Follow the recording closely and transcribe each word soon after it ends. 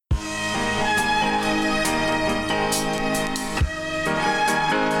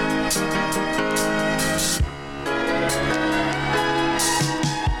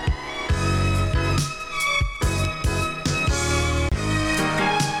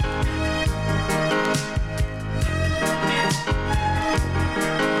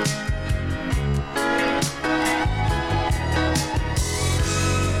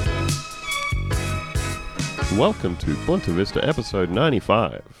welcome to Punta Vista episode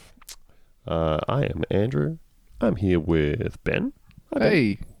 95. I am Andrew. I'm here with Ben.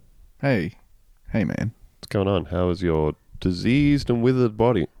 Hi, Ben. Hey, man. What's going on? How is your diseased and withered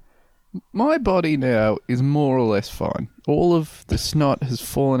body? My body now is more or less fine. All of the snot has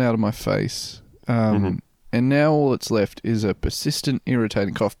fallen out of my face. And now all that's left is a persistent,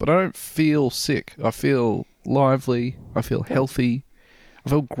 irritating cough. But I don't feel sick. I feel lively. I feel healthy. I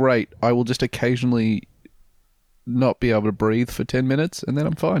feel great. I will just occasionally not be able to breathe for 10 minutes, and then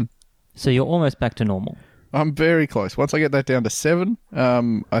I'm fine. So you're almost back to normal. I'm very close. Once I get that down to 7,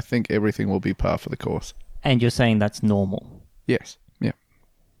 I think everything will be par for the course. And you're saying that's normal? Yes. Yeah.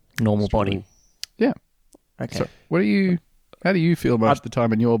 Normal body? Yeah. Okay. So, how do you feel most of the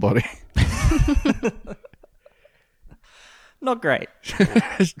time in your body? Not great.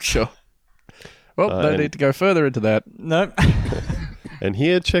 Sure. Well, no need to go further into that. No. And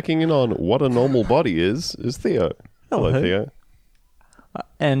here checking in on what a normal body is Theo. Hello, Theo.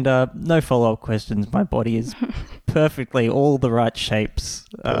 And no follow-up questions. My body is perfectly all the right shapes.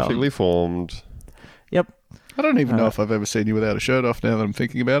 Perfectly formed. Yep. I don't even know if I've ever seen you without a shirt off now that I'm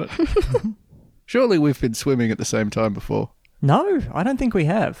thinking about it. Surely we've been swimming at the same time before. No, I don't think we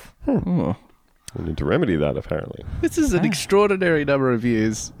have. Oh. We need to remedy that, apparently. This is an extraordinary number of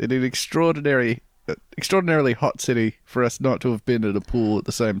years in an extraordinarily hot city for us not to have been at a pool at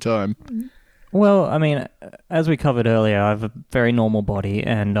the same time. Well, I mean, as we covered earlier, I have a very normal body,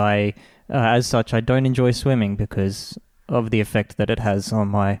 and I, as such, I don't enjoy swimming because of the effect that it has on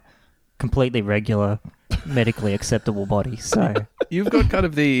my completely regular, medically acceptable body. So you've got kind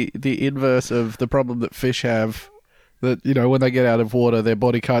of the inverse of the problem that fish have, that, you know, when they get out of water, their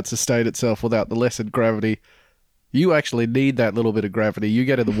body can't sustain itself without the lessened gravity. You actually need that little bit of gravity. You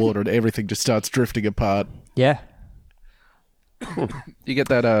get in the water and everything just starts drifting apart. yeah. You get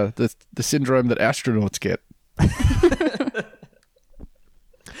that the syndrome that astronauts get.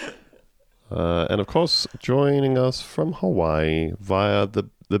 And of course, joining us from Hawaii via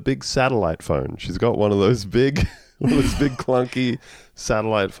the big satellite phone. She's got one of those big clunky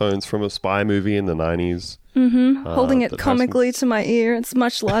satellite phones from a spy movie in the 90s. Holding it comically to my ear. It's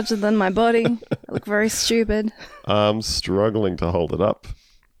much larger than my body. I look very stupid. I'm struggling to hold it up.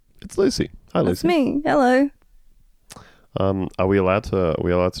 It's Lucy. Hi, Lucy. That's me. Hello. Are we allowed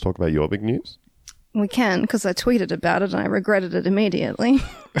to talk about your big news? We can, because I tweeted about it and I regretted it immediately.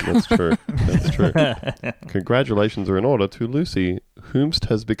 That's true. That's true. Congratulations are in order to Lucy, whomst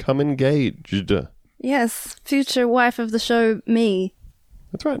has become engaged. Yes, future wife of the show, me.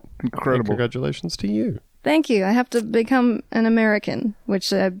 That's right. Incredible. And congratulations to you. Thank you. I have to become an American,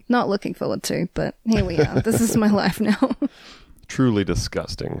 which I'm not looking forward to, but here we are. This is my life now. Truly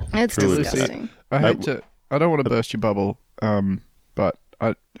disgusting. It's Truly disgusting. I don't want to burst your bubble, but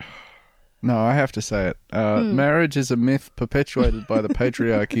I have to say it. Marriage is a myth perpetuated by the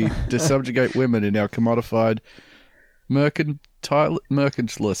patriarchy to subjugate women in our commodified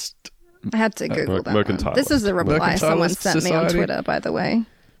mercantilist. I had to Google that one. mercantilist. This is the reply someone sent me on society. Twitter, by the way.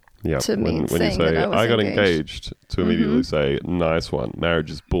 Yeah, to me when you saying say, that I was got engaged." engaged, to immediately say, nice one. Marriage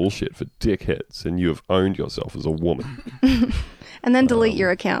is bullshit for dickheads, and you have owned yourself as a woman. And then delete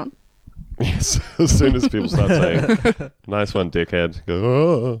your account. Yes, as soon as people start saying, nice one, dickhead, go,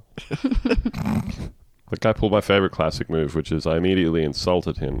 oh. The guy pulled my favorite classic move, which is I immediately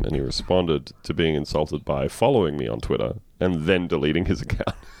insulted him, and he responded to being insulted by following me on Twitter and then deleting his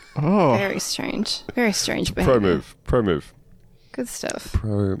account. Oh, Very strange. Very strange behavior. Pro move. Good stuff.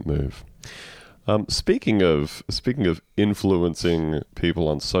 Pro move. Speaking of influencing people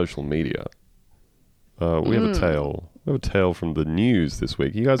on social media, we have a tale. We have a tale from the news this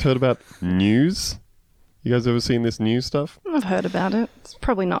week. You guys heard about news? You guys ever seen this news stuff? I've heard about it. It's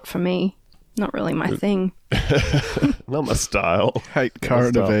probably not for me. Not really my thing. Not my style. hate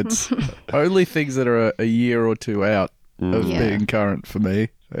current events. Only things that are a year or two out of Yeah. being current for me.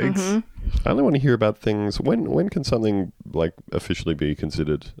 Thanks. I only want to hear about things. When can something like officially be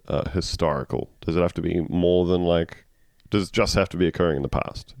considered historical? Does it have to be more than like? Does it just have to be occurring in the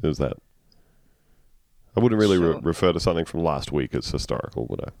past? Is that? I wouldn't really Sure. refer to something from last week as historical,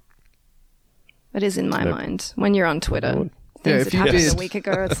 would I? It is in my No. mind. When you're on Twitter, would. Yeah, things if that you happened did- a week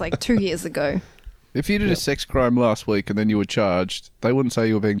ago, it's like 2 years ago. If you did a sex crime last week and then you were charged, they wouldn't say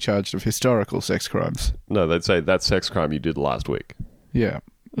you were being charged of historical sex crimes. No, they'd say that sex crime you did last week. Yeah.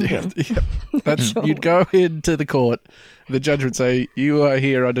 Yeah. That's You'd go into the court, the judge would say, you are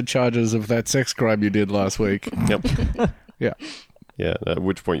here under charges of that sex crime you did last week. Yep. Yeah. Yeah. At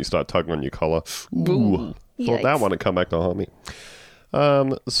which point you start tugging on your collar. Ooh. Thought that Yikes. one had come back to haunt me.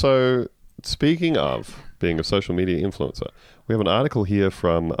 So speaking of being a social media influencer, we have an article here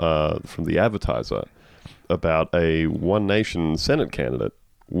from the Advertiser about a One Nation Senate candidate,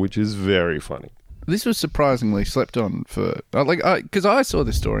 which is very funny. This was surprisingly slept on for because I saw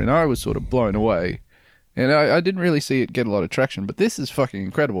this story and I was sort of blown away, and I didn't really see it get a lot of traction. But this is fucking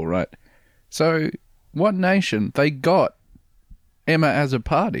incredible, right? So One Nation, they got Emma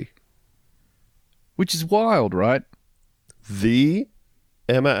Azzopardi, which is wild, right? The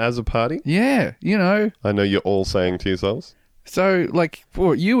Emma Azzopardi? Yeah, I know you're all saying to yourselves. So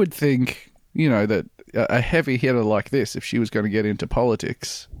you would think, that a heavy hitter like this, if she was going to get into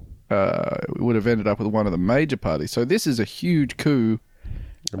politics, would have ended up with one of the major parties. So this is a huge coup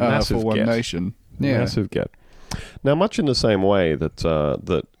A massive for One get. Nation. Yeah. Massive get. Now, much in the same way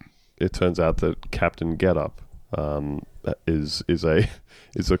that it turns out that Captain Getup is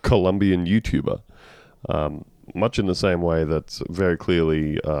a Colombian YouTuber. Much in the same way that very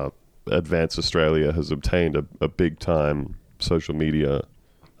clearly Advance Australia has obtained a big time social media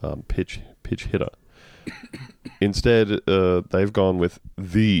pitch hitter. Instead, they've gone with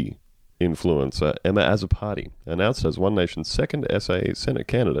the influencer Emma Azzopardi, announced as One Nation's second SA Senate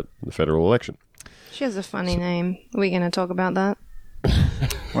candidate in the federal election. She has a funny name. Are we going to talk about that?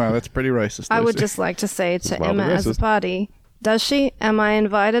 Wow, that's pretty racist. I would Lucy. just like to say to mildly Emma racist. Azzopardi, does she? Am I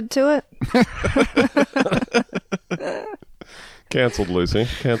invited to it? Cancelled, Lucy.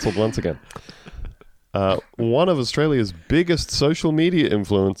 Cancelled once again. One of Australia's biggest social media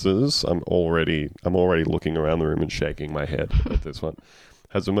influencers, I'm already looking around the room and shaking my head at this one,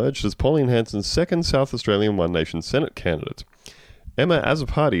 has emerged as Pauline Hanson's second South Australian One Nation Senate candidate. Emma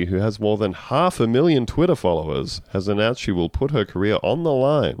Azzopardi, who has more than 500,000 Twitter followers, has announced she will put her career on the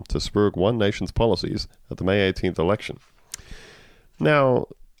line to spur One Nation's policies at the May 18th election. Now,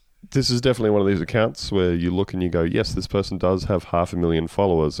 this is definitely one of these accounts where you look and you go, yes, this person does have 500,000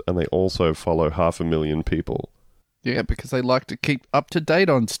 followers, and they also follow 500,000 people. Yeah, because they like to keep up to date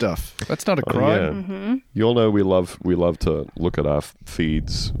on stuff. That's not a crime. Yeah. You all know we love to look at our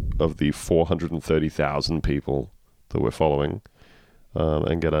feeds of the 430,000 people that we're following,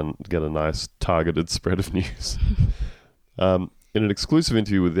 and get a nice targeted spread of news. In an exclusive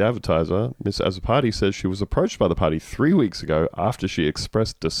interview with The Advertiser, Ms. Azzopardi says she was approached by the party 3 weeks ago after she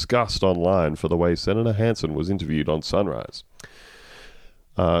expressed disgust online for the way Senator Hanson was interviewed on Sunrise.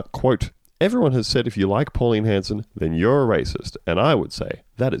 Quote, "Everyone has said if you like Pauline Hanson, then you're a racist, and I would say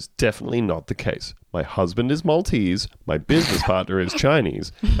that is definitely not the case. My husband is Maltese, my business partner is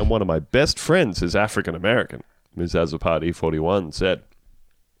Chinese, and one of my best friends is African American," Ms. Azzopardi, 41, said.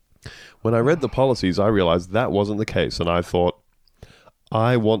 "When I read the policies, I realized that wasn't the case, and I thought,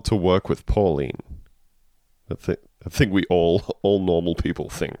 I want to work with Pauline." I think we all normal people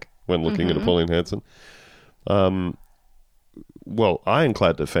think when looking at a Pauline Hanson. Well,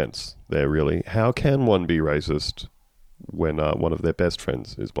 ironclad defense there, really. How can one be racist when one of their best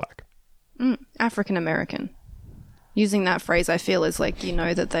friends is black? African American. Using that phrase, I feel, is like,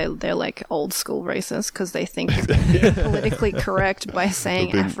 that they're like old school racist because they think you're politically correct by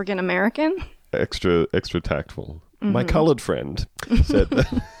saying African American. Extra tactful. My coloured friend said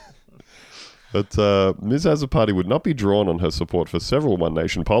that. But Ms. Azzopardi would not be drawn on her support for several One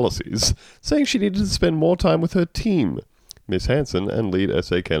Nation policies, saying she needed to spend more time with her team, Ms. Hanson and lead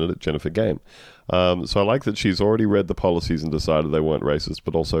SA candidate Jennifer Game. So I like that she's already read the policies and decided they weren't racist,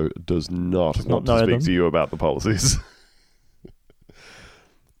 but also does not want to speak to you about the policies.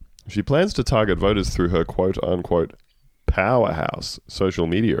 She plans to target voters through her quote-unquote powerhouse social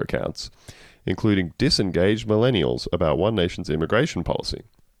media accounts, including disengaged millennials about One Nation's immigration policy.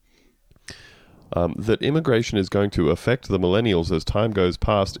 That immigration is going to affect the millennials as time goes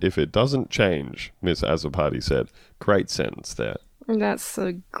past if it doesn't change, Ms. Azzopardi said. Great sentence there. That's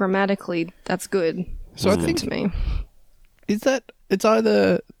grammatically, that's good. So I think to me. Is that it's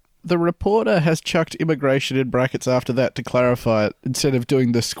either the reporter has chucked immigration in brackets after that to clarify it instead of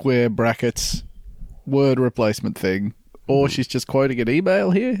doing the square brackets word replacement thing, or she's just quoting an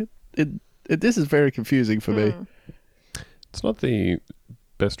email here. This is very confusing for me. It's not the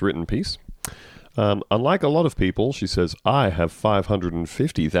best written piece. Unlike a lot of people, she says, I have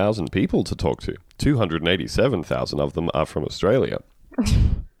 550,000 people to talk to. 287,000 of them are from Australia.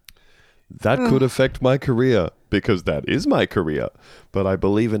 That could affect my career, because that is my career. But I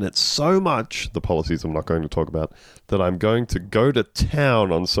believe in it so much, the policies I'm not going to talk about, that I'm going to go to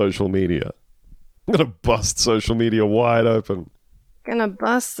town on social media. I'm going to bust social media wide open. Gonna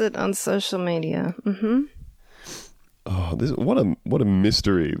bust it on social media. Oh, what a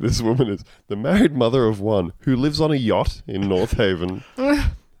mystery this woman is. The married mother of one who lives on a yacht in North Haven.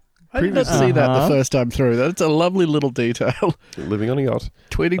 I did not see that the first time through. That's a lovely little detail. Living on a yacht.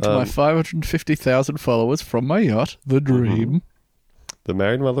 Tweeting to my 550,000 followers from my yacht, the dream. The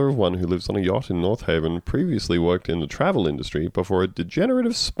married mother of one who lives on a yacht in North Haven previously worked in the travel industry before a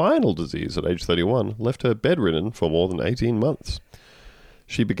degenerative spinal disease at age 31 left her bedridden for more than 18 months.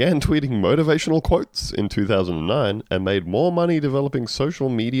 She began tweeting motivational quotes in 2009 and made more money developing social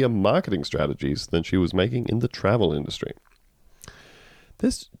media marketing strategies than she was making in the travel industry.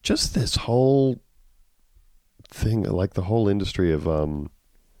 There's just this whole thing, like the whole industry of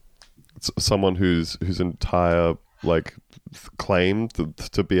someone whose entire claim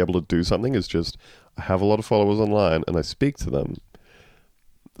to be able to do something is just, I have a lot of followers online and I speak to them,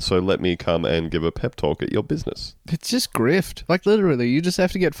 so let me come and give a pep talk at your business. It's just grift. Like, literally, you just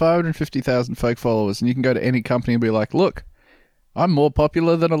have to get 550,000 fake followers and you can go to any company and be like, look, I'm more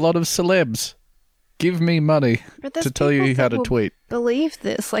popular than a lot of celebs. Give me money to tell you how to tweet. Believe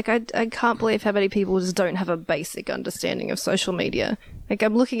this. Like, I can't believe how many people just don't have a basic understanding of social media. Like,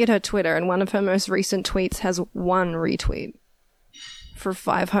 I'm looking at her Twitter and one of her most recent tweets has 1 retweet for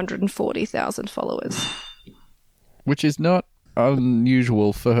 540,000 followers. Which is not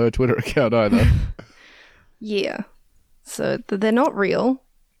unusual for her Twitter account either. Yeah. So they're not real.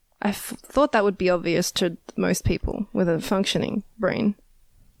 I thought that would be obvious to most people with a functioning brain.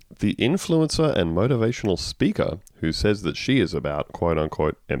 The influencer and motivational speaker, who says that she is about,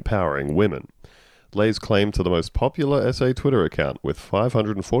 quote-unquote, empowering women, lays claim to the most popular SA Twitter account with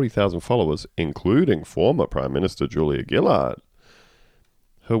 540,000 followers, including former Prime Minister Julia Gillard.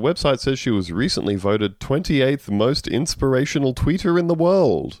 Her website says she was recently voted 28th most inspirational tweeter in the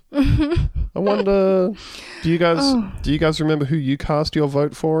world. I wonder, do you guys remember who you cast your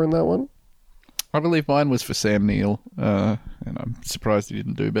vote for in that one? I believe mine was for Sam Neill, and I'm surprised he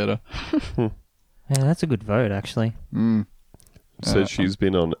didn't do better. Yeah, that's a good vote, actually. Says she's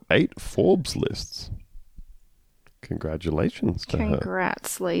been on 8 Forbes lists. Congratulations to her.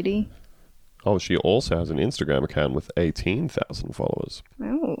 Congrats, lady. Oh, she also has an Instagram account with 18,000 followers.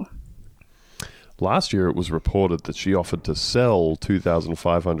 Oh. Last year, it was reported that she offered to sell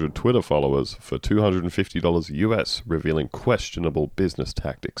 2,500 Twitter followers for $250 US, revealing questionable business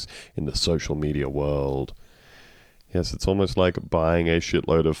tactics in the social media world. Yes, it's almost like buying a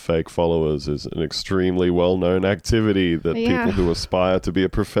shitload of fake followers is an extremely well-known activity that people who aspire to be a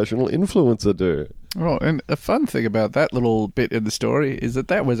professional influencer do. Oh, and a fun thing about that little bit in the story is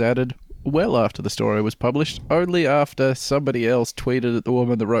that was added well after the story was published, only after somebody else tweeted at the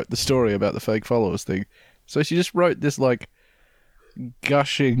woman that wrote the story about the fake followers thing. So she just wrote this,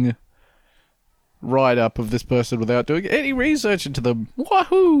 gushing write-up of this person without doing any research into them.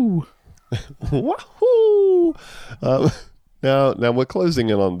 Wahoo! Wahoo! Now we're closing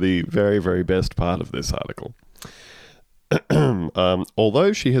in on the very, very best part of this article.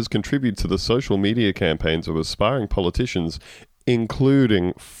 Although she has contributed to the social media campaigns of aspiring politicians,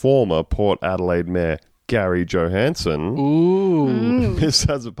 including former Port Adelaide Mayor Gary Johansson, Miss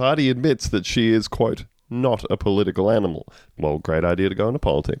Azzopardi admits that she is, quote, not a political animal. Well, great idea to go into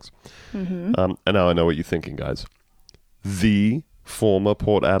politics. And now I know what you're thinking, guys. The former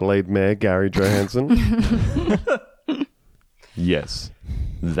Port Adelaide Mayor Gary Johansson? Yes,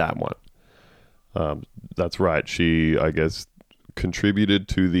 that one. That's right. She, I guess, contributed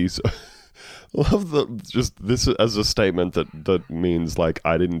to these... Love this as a statement that means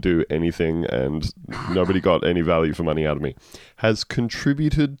I didn't do anything and nobody got any value for money out of me. Has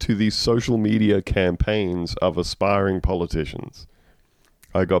contributed to the social media campaigns of aspiring politicians.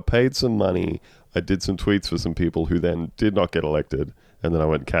 I got paid some money. I did some tweets for some people who then did not get elected, and then I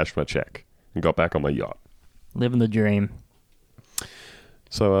went and cashed my check and got back on my yacht. Living the dream.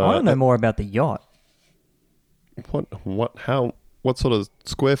 So I want to know more about the yacht. What sort of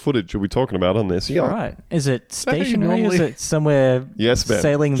square footage are we talking about on this yacht? Right. Is it stationary? Is it somewhere yes, Ben.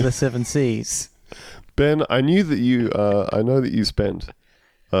 sailing the 7 seas? Ben, I know that you spent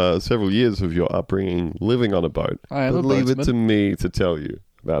several years of your upbringing living on a boat. I am but a leave it boatsman. to me to tell you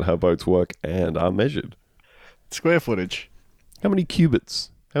about how boats work and are measured. Square footage. How many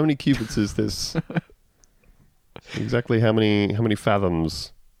cubits? How many cubits is this? Exactly how many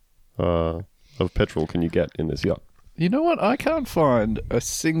fathoms of petrol can you get in this yacht? You know what? I can't find a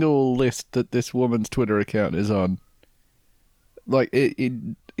single list that this woman's Twitter account is on.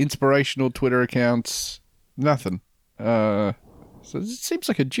 Inspirational Twitter accounts, nothing. So it seems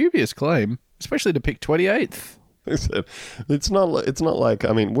like a dubious claim, especially to pick 28th. It's not like,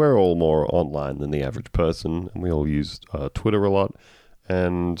 I mean, we're all more online than the average person, and we all use Twitter a lot,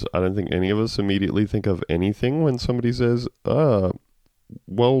 and I don't think any of us immediately think of anything when somebody says,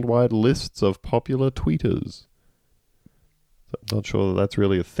 worldwide lists of popular tweeters. I'm not sure that's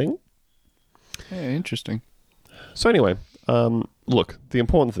really a thing. Yeah, interesting. So anyway, look, the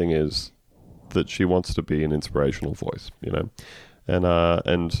important thing is that she wants to be an inspirational voice,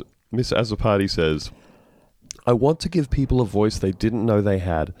 And Miss Azzopardi says, I want to give people a voice they didn't know they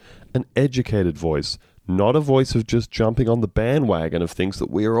had, an educated voice, not a voice of just jumping on the bandwagon of things that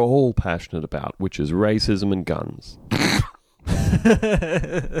we are all passionate about, which is racism and guns.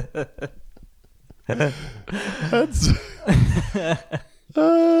 That's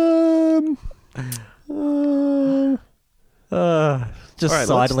just All right,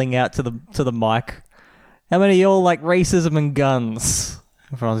 sidling out to the mic. How many of y'all like racism and guns?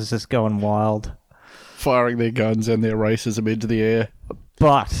 Everyone's just going wild. Firing their guns and their racism into the air.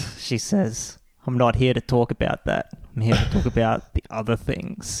 But, she says, I'm not here to talk about that. I'm here to talk about the other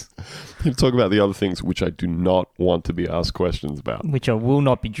things, to talk about the other things which I do not want to be asked questions about. which I will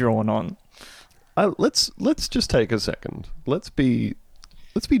not be drawn on. Let's just take a second. Let's be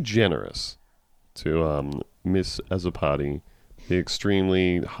generous to Miss Azzopardi, the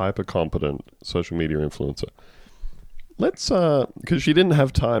extremely hyper competent social media influencer. Let's because she didn't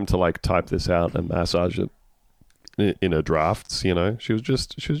have time to like type this out and massage it in her drafts. You know, she was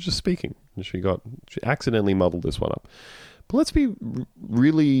just speaking, and she accidentally muddled this one up. But let's be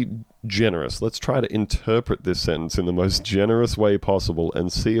really generous. Let's try to interpret this sentence in the most generous way possible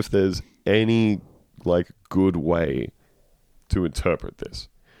and see if there's any like good way to interpret this.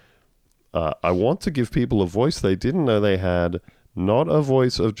 I want to give people a voice they didn't know they had, not a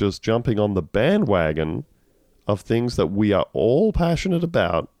voice of just jumping on the bandwagon of things that we are all passionate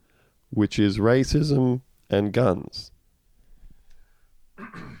about, which is racism and guns.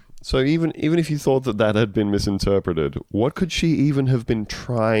 So even if you thought that had been misinterpreted, what could she even have been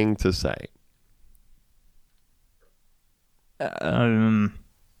trying to say? I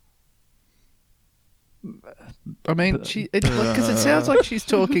mean, because it sounds like she's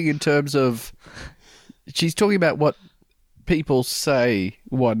talking in terms of, she's talking about what people say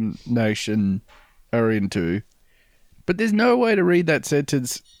One Nation are into, but there's no way to read that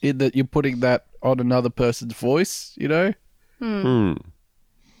sentence in that you're putting that on another person's voice, you know?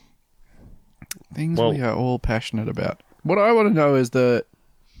 Things we are all passionate about. What I want to know is the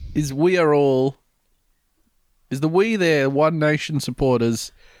we there One Nation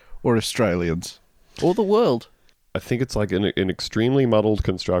supporters or Australians? Or the world? I think it's like an extremely muddled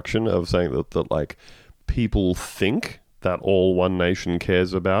construction of saying that like people think that all One Nation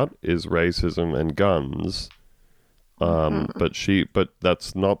cares about is racism and guns, but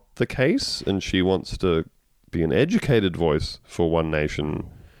that's not the case, and she wants to be an educated voice for One Nation,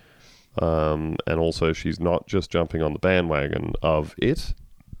 and also she's not just jumping on the bandwagon of it.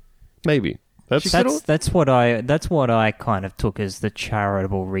 Maybe That's what I kind of took as the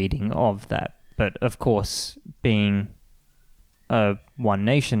charitable reading of that. But of course, being a One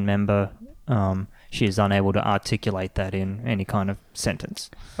Nation member, she is unable to articulate that in any kind of sentence.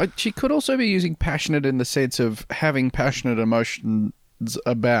 She could also be using passionate in the sense of having passionate emotions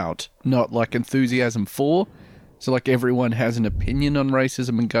about, not like enthusiasm for. So like everyone has an opinion on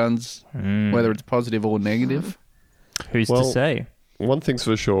racism and guns, whether it's positive or negative. Who's to say? One thing's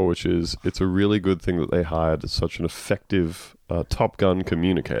for sure, which is it's a really good thing that they hired such an effective Top Gun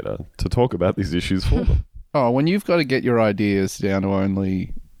communicator to talk about these issues for them. Oh, when you've got to get your ideas down to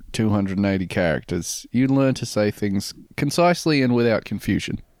only 280 characters, you learn to say things concisely and without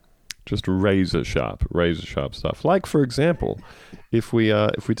confusion. Just razor sharp stuff. Like, for example, if we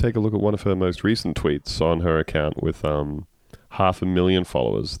take a look at one of her most recent tweets on her account with 500,000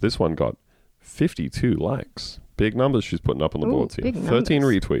 followers, this one got 52 likes. Big numbers she's putting up on the boards here. 13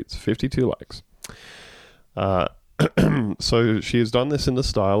 retweets, 52 likes. So she has done this in the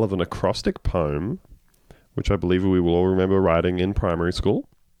style of an acrostic poem, which I believe we will all remember writing in primary school.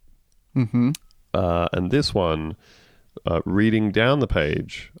 Mm-hmm. And this one, reading down the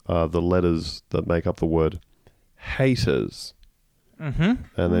page, the letters that make up the word haters. Mm-hmm.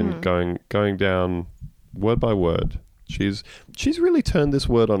 And then going down word by word. She's really turned this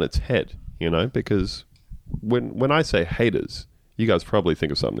word on its head, you know, because when I say haters, you guys probably think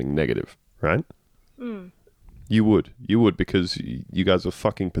of something negative, right? You would because you guys are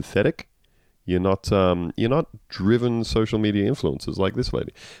fucking pathetic. You're not driven social media influencers like this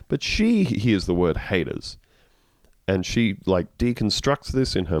lady. But she hears the word haters, and she like deconstructs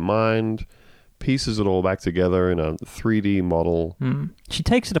this in her mind, pieces it all back together in a 3D model. She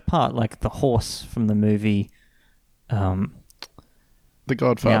takes it apart like the horse from the movie The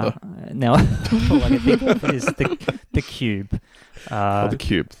Godfather. Now all I can think of is the cube. The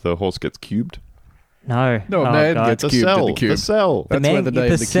cube. The horse gets cubed. No, man God. gets cubed in the cube. The cell. That's where the name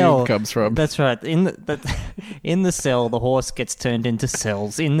the cube comes from. That's right. In the cell, the horse gets turned into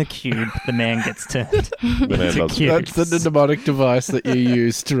cells. In the cube, the man gets turned into cubes. That's the mnemonic device that you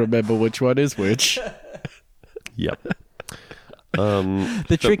use to remember which one is which. Yep.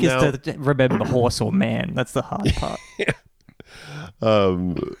 The trick is to remember horse or man. That's the hard part.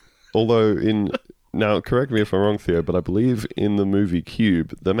 Although now, correct me if I'm wrong, Theo, but I believe in the movie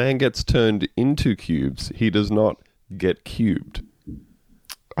Cube, the man gets turned into cubes. He does not get cubed.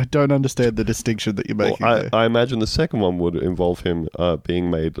 I don't understand the distinction that you're making there. I imagine the second one would involve him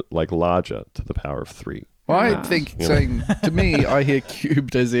being made like larger to the power of 3. I think saying, to me, I hear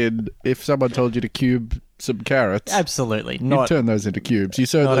cubed as in if someone told you to cube some carrots, Absolutely. you Not, turn those into cubes. You not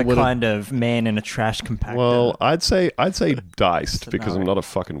certainly a wouldn't. kind of man in a trash compactor. Well, I'd say diced because I'm not a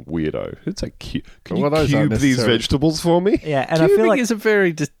fucking weirdo. It's like can you Well, those aren't cube these necessarily- vegetables for me? yeah, and I Cubing feel like is a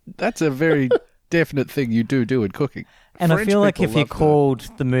very that's a very definite thing you do in cooking. And I French feel like people if you love that. called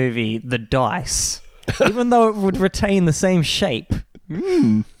the movie The Dice, even though it would retain the same shape,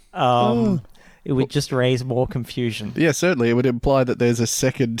 it would just raise more confusion. Yeah, certainly it would imply that there's a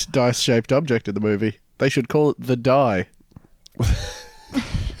second dice-shaped object in the movie. They should call it the die.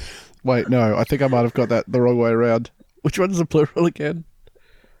 Wait, no, I think I might have got that the wrong way around. Which one's the plural again?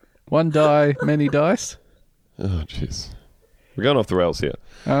 One die, many dice? Oh, jeez. We're going off the rails here.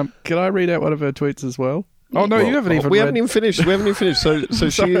 Can I read out one of her tweets as well? Oh, no, you haven't even We read. haven't even finished. We haven't even finished. So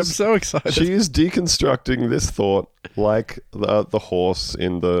Sorry, I'm she's so excited. she is deconstructing this thought like the horse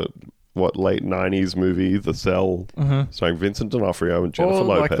in the late 90s movie The Cell, starring Vincent D'Onofrio and Jennifer or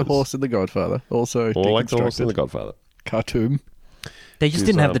Lopez. like the horse in The Godfather. Also Or like the horse in deconstructed. The Godfather. Cartoon. They just She's,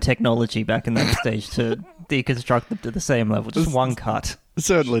 didn't have the technology back in that stage to deconstruct them to the same level. Just one cut.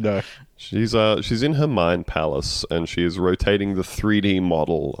 Certainly no. She's in her mind palace and she is rotating the 3D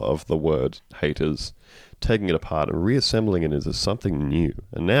model of the word haters, taking it apart and reassembling it into something new.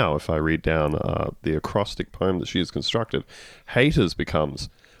 And now, if I read down the acrostic poem that she has constructed, haters becomes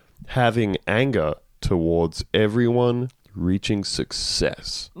having anger towards everyone reaching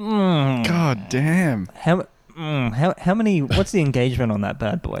success. God damn. How many? What's the engagement on that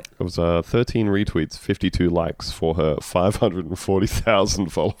bad boy? It was 13 retweets, 52 likes for her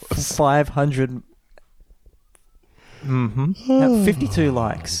 540,000 followers. 500. 52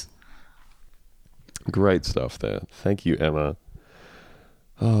 likes. Great stuff there. Thank you, Emma.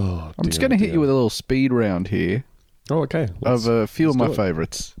 Oh, I'm just going to hit you with a little speed round here Oh, okay. of a few of my let's do it.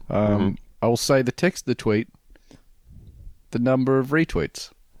 favourites. I will say the text of the tweet, the number of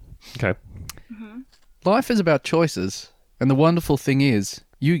retweets. Okay. Life is about choices, and the wonderful thing is,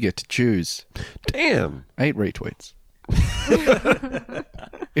 you get to choose. Damn. 8 retweets.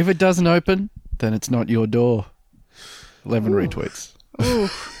 If it doesn't open, then it's not your door. 11 retweets. Ooh.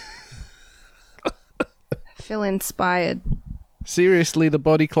 I feel inspired. Seriously, the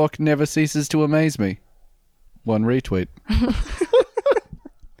body clock never ceases to amaze me. 1 retweet.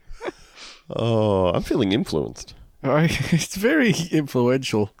 Oh, I'm feeling influenced. It's very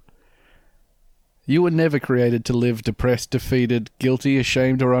influential. You were never created to live depressed, defeated, guilty,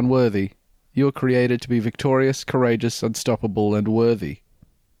 ashamed, or unworthy. You were created to be victorious, courageous, unstoppable, and worthy.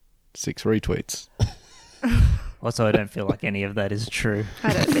 6 retweets. Also, I don't feel like any of that is true.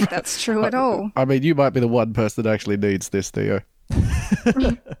 I don't think that's true at all. I mean, you might be the one person that actually needs this, Theo.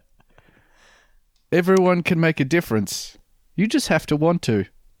 Everyone can make a difference. You just have to want to.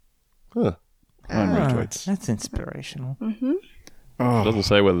 Huh. 9 retweets. That's inspirational. Oh, Doesn't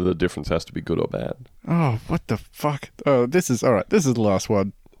say whether the difference has to be good or bad. oh, what the fuck? Oh, this is... Alright, this is the last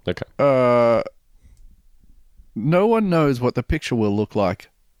one. Okay. No one knows what the picture will look like,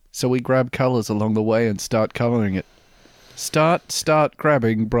 so we grab colours along the way and start colouring it. Start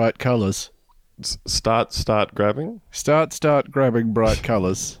grabbing bright colours. Start grabbing. Start grabbing bright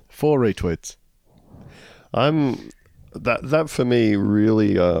colours. 4 retweets. That for me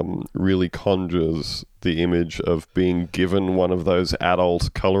really conjures the image of being given one of those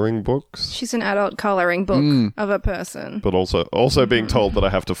adult coloring books, She's an adult colouring book of a person. but also being told that I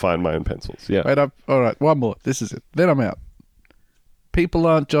have to find my own pencils. Yeah. Wait up. Alright, one more. This is it. Then I'm out. People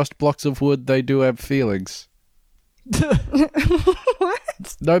aren't just blocks of wood, they do have feelings.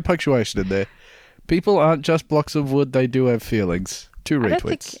 What? No punctuation in there. People aren't just blocks of wood, they do have feelings. 2 I don't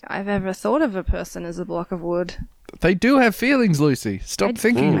retweets. think I've ever thought of a person as a block of wood. They do have feelings, Lucy. Stop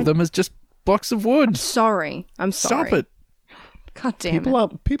thinking of them as just blocks of wood. Sorry. I'm sorry. Stop it. God damn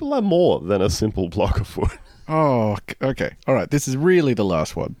it. People are more than a simple block of wood. Oh, okay. All right. This is really the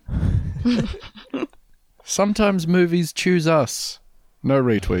last one. Sometimes movies choose us. No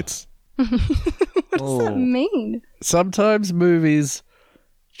retweets. What does that mean? Sometimes movies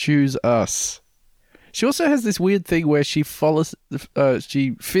choose us. She also has this weird thing where she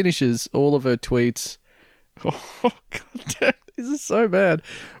she finishes all of her tweets. Oh, God damn. This is so bad.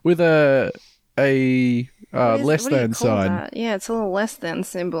 With a less What do you than call sign. that? Yeah, it's a little less than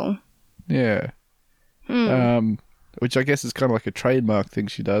symbol. Yeah. which I guess is kind of like a trademark thing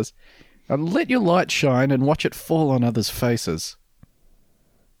she does. Let your light shine and watch it fall on others' faces.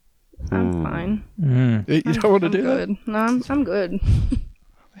 I'm fine. You don't want to I'm do good. No, I'm good.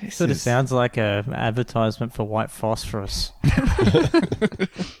 that? Sort of sounds like a advertisement for white phosphorus.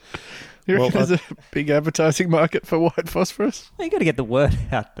 You reckon Well, there's a big advertising market for white phosphorus? You got to get the word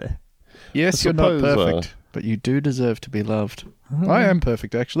out there. Yes, I you're not suppose, perfect, but you do deserve to be loved. I am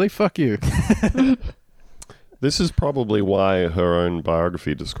perfect, actually. Fuck you. This is probably why her own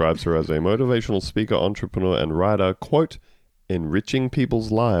biography describes her as a motivational speaker, entrepreneur, and writer, quote, enriching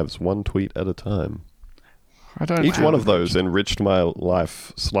people's lives one tweet at a time. I don't. Each one of those enriched my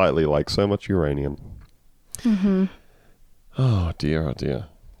life slightly, like so much uranium. Mm-hmm. Oh, dear, oh, dear.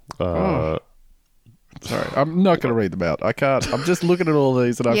 Sorry, I'm not going to read them out. I can't. I'm just looking at all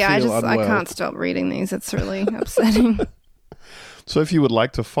these and I feel unwell. I can't stop reading these. It's really upsetting. So if you would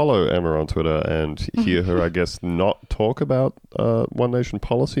like to follow Emma on Twitter and hear her, I guess, not talk about One Nation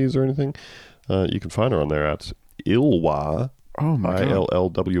policies or anything, you can find her on there at Ilwah, Oh my god.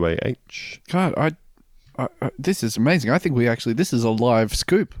 ILLWAH. God, I this is amazing. I think this is a live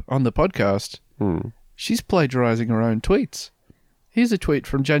scoop on the podcast. She's plagiarizing her own tweets. Here's a tweet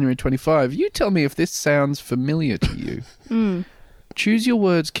from January 25. You tell me if this sounds familiar to you. Choose your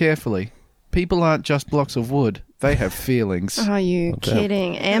words carefully. People aren't just blocks of wood. They have feelings. Are you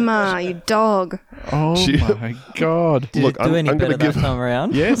kidding? Emma, you dog. Oh my god. Did Look, it do any I'm better gonna that time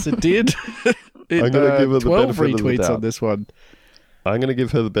around? Yes, it did. I'm gonna give her the 12 benefit of the retweets doubt. on this one. I'm going to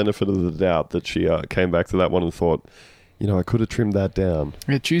give her the benefit of the doubt that she came back to that one and thought, I could have trimmed that down.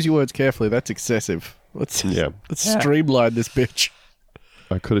 Yeah, choose your words carefully. That's excessive. Let's streamline this bitch.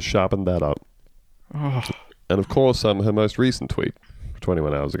 I could have sharpened that up. Oh. And of course, her most recent tweet,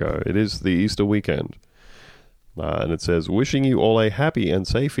 21 hours ago, it is the Easter weekend. And it says, wishing you all a happy and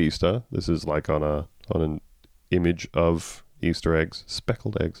safe Easter. This is like on an image of Easter eggs,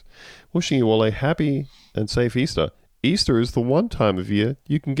 speckled eggs. Wishing you all a happy and safe Easter. Easter is the one time of year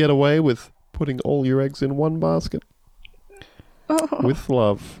you can get away with putting all your eggs in one basket. Oh. With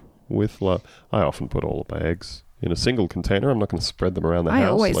love. With love. I often put all of my eggs in a single container. I'm not going to spread them around the I house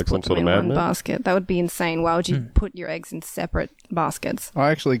always like put some sort them of in one madman. basket. That would be insane. Why would you put your eggs in separate baskets?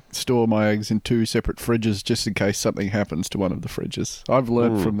 I actually store my eggs in 2 separate fridges just in case something happens to one of the fridges. I've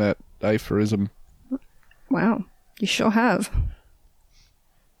learned from that aphorism. Wow. You sure have.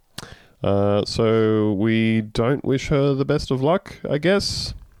 So we don't wish her the best of luck, I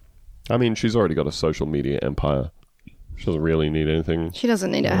guess. I mean, she's already got a social media empire. She doesn't really need anything. She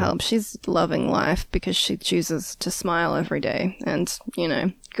doesn't need our help. She's loving life because she chooses to smile every day. And,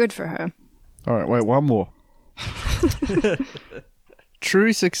 good for her. All right, wait, one more.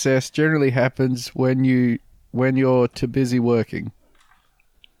 True success generally happens when you're too busy working.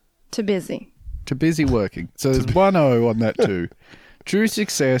 Too busy. Too busy working. So there's one O on that too. True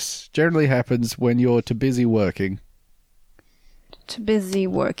success generally happens when you're too busy working. Too busy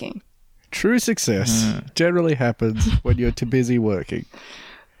working. True success generally happens when you're too busy working.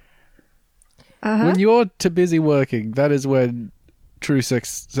 When you're too busy working, that is when true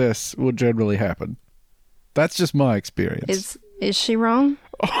success will generally happen. That's just my experience. Is she wrong?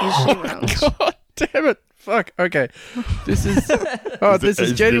 Is she wrong? God damn it. Fuck. Okay. This is this is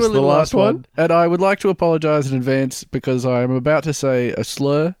this genuinely the the last last one. one? And I would like to apologize in advance because I am about to say a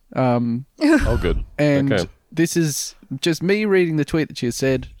slur. Oh, good. And Okay. this is just me reading the tweet that she has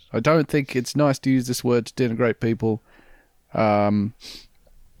said. I don't think it's nice to use this word to denigrate people. I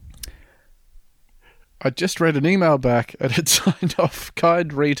just read an email back and it signed off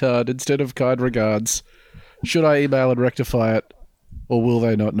kind retard instead of kind regards. Should I email and rectify it, or will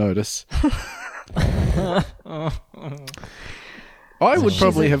they not notice? I would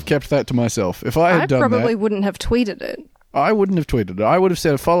probably have kept that to myself. If I had I done probably that, wouldn't have tweeted it. I wouldn't have tweeted it. I would have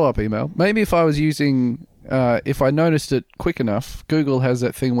sent a follow-up email. Maybe if I was using... if I noticed it quick enough, Google has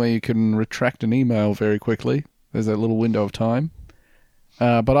that thing where you can retract an email very quickly. There's that little window of time.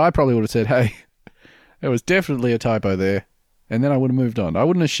 But I probably would have said, hey, there was definitely a typo there. And then I would have moved on. I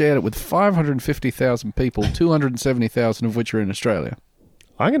wouldn't have shared it with 550,000 people, 270,000 of which are in Australia.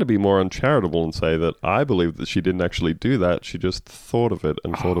 I'm going to be more uncharitable and say that I believe that she didn't actually do that. She just thought of it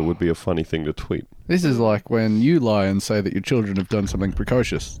and thought it would be a funny thing to tweet. This is like when you lie and say that your children have done something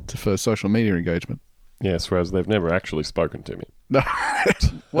precocious for social media engagement. Yes, whereas they've never actually spoken to me. No,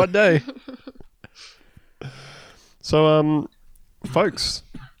 one day. So, folks,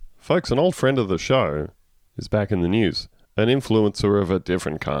 an old friend of the show is back in the news. An influencer of a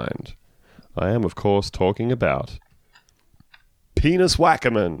different kind. I am, of course, talking about Penis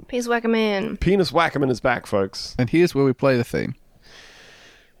Wackerman. Peace Wackerman. Penis Wackerman is back, folks. And here's where we play the theme.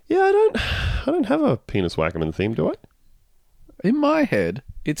 Yeah, don't have a Penis Wackerman theme, do I? In my head,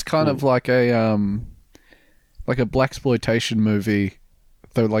 it's kind of like a blaxploitation movie.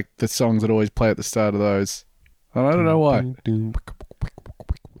 Though, like the songs that always play at the start of those. And I don't know why.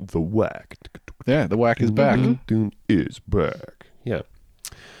 The Whack. Yeah, the Whack is back. Is back. Yeah.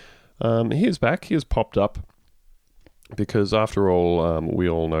 He is back. He has popped up because, after all, we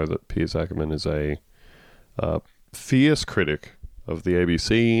all know that Piers Ackerman is a fierce critic of the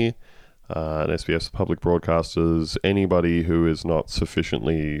ABC and SBS public broadcasters, anybody who is not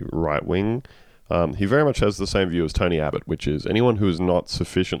sufficiently right-wing. He very much has the same view as Tony Abbott, which is anyone who is not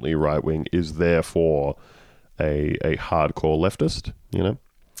sufficiently right-wing is therefore a hardcore leftist, you know?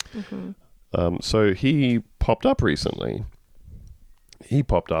 Mm-hmm. So he popped up recently. He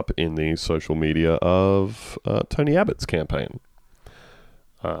popped up in the social media of Tony Abbott's campaign.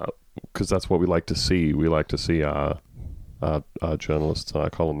 Because that's what we like to see. We like to see our journalists and our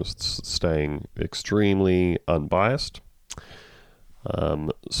columnists staying extremely unbiased.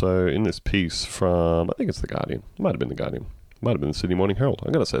 So in this piece from, I think it's The Guardian. It might have been The Guardian. It might have been the Sydney Morning Herald.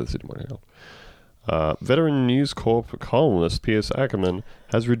 I'm going to say the Sydney Morning Herald. Veteran News Corp columnist Piers Ackerman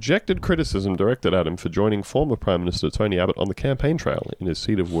has rejected criticism directed at him for joining former Prime Minister Tony Abbott on the campaign trail in his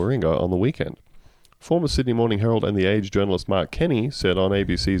seat of Warringah on the weekend. Former Sydney Morning Herald and The Age journalist Mark Kenny said on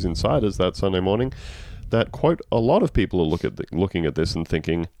ABC's Insiders that Sunday morning that, quote, a lot of people are looking at this and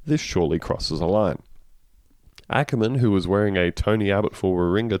thinking, this surely crosses a line. Ackerman, who was wearing a Tony Abbott for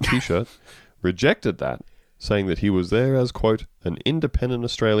Warringah t-shirt, rejected that, saying that he was there as, quote, an independent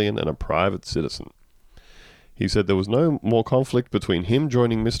Australian and a private citizen. He said there was no more conflict between him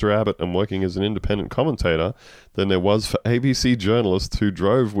joining Mr. Abbott and working as an independent commentator than there was for ABC journalists who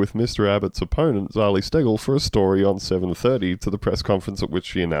drove with Mr. Abbott's opponent, Zali Steggall, for a story on 7:30 to the press conference at which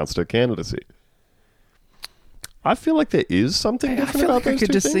she announced her candidacy. I feel like there is something different I feel about like I those could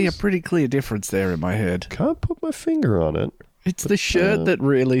two just see a things. pretty clear difference there in my head. Can't put my finger on it. It's the shirt that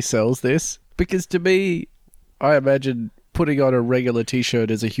really sells this. Because to me, I imagine putting on a regular t-shirt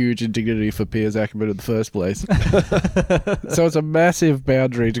is a huge indignity for Piers Ackerman in the first place. So it's a massive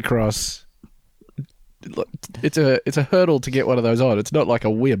boundary to cross. It's a hurdle to get one of those on. It's not like a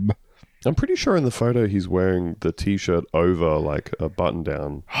whim. I'm pretty sure in the photo he's wearing the t-shirt over like a button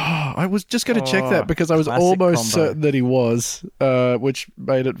down. I was just going to check that because I was classic almost combo. certain that he was, which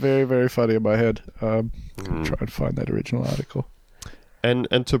made it very, very funny in my head. Try and find that original article. And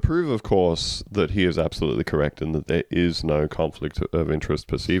to prove, of course, that he is absolutely correct and that there is no conflict of interest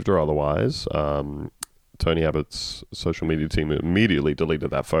perceived or otherwise, Tony Abbott's social media team immediately deleted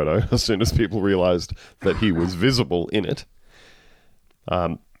that photo as soon as people realized that he was visible in it.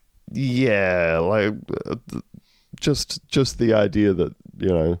 Yeah, like just the idea that, you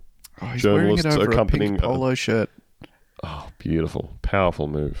know, He's wearing it journalists over a accompanying pink polo shirt. Oh, beautiful, powerful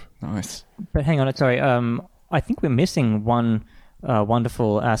move. Nice. But hang on, sorry. I think we're missing one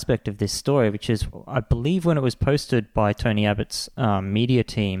wonderful aspect of this story, which is, I believe, when it was posted by Tony Abbott's media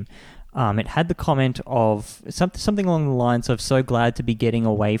team, it had the comment of something along the lines of "so glad to be getting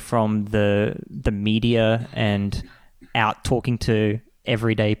away from the media and out talking to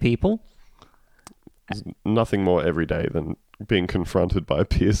everyday people." There's nothing more everyday than being confronted by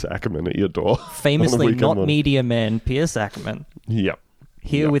Piers Ackerman at your door. Famously not media man, Piers Ackerman. Yep.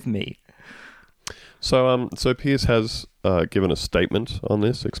 Here with me. So Piers has given a statement on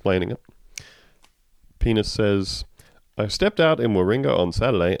this, explaining it. Penis says, I stepped out in Warringah on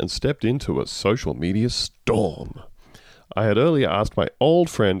Saturday and stepped into a social media storm. I had earlier asked my old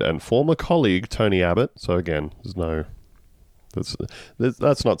friend and former colleague, Tony Abbott, so again,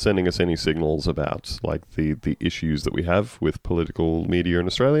 that's not sending us any signals about like the issues that we have with political media in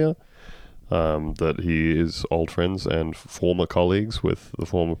Australia, that he is old friends and former colleagues with the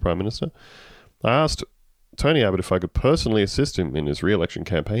former Prime Minister. I asked Tony Abbott if I could personally assist him in his re-election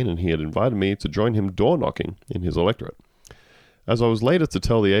campaign, and he had invited me to join him door-knocking in his electorate. As I was later to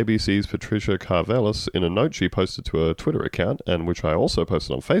tell the ABC's Patricia Karvelis in a note she posted to her Twitter account, and which I also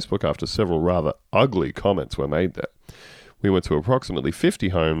posted on Facebook after several rather ugly comments were made there. We went to approximately 50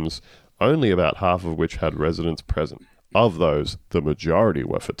 homes, only about half of which had residents present. Of those, the majority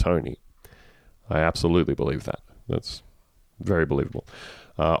were for Tony. I absolutely believe that. That's very believable.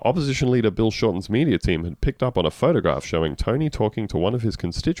 Opposition leader Bill Shorten's media team had picked up on a photograph showing Tony talking to one of his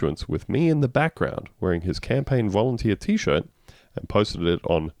constituents with me in the background, wearing his campaign volunteer t-shirt, and posted it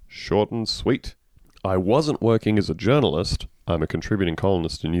on Shorten's Suite. I wasn't working as a journalist. I'm a contributing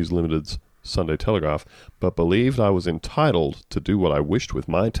columnist in News Limited's Sunday Telegraph, but believed I was entitled to do what I wished with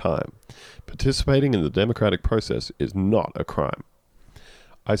my time. Participating in the democratic process is not a crime.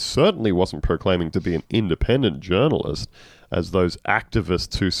 I certainly wasn't proclaiming to be an independent journalist, as those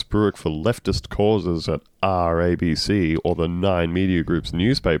activists who spruik for leftist causes at RABC or the 9 Media Group's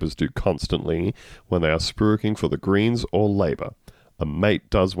newspapers do constantly when they are spruiking for the Greens or Labour. A mate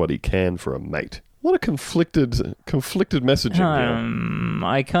does what he can for a mate. What a conflicted messaging here.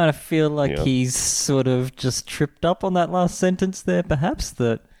 I kind of feel like Yeah. he's sort of just tripped up on that last sentence there, perhaps,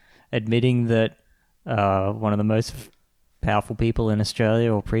 that admitting that one of the most powerful people in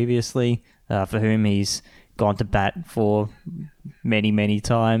Australia or previously, for whom he's gone to bat for many, many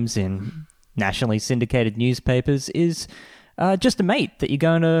times in nationally syndicated newspapers, is just a mate that you're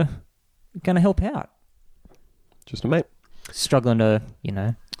going to help out. Just a mate. Struggling to,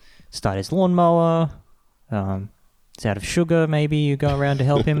 start his lawnmower. It's out of sugar. Maybe you go around to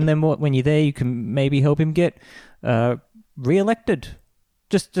help him, and then when you're there, you can maybe help him get re-elected.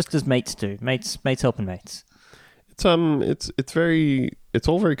 Just as mates do. Mates helping mates. It's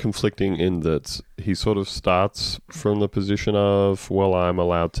all very conflicting in that he sort of starts from the position of, well, I'm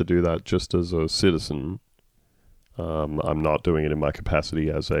allowed to do that just as a citizen. I'm not doing it in my capacity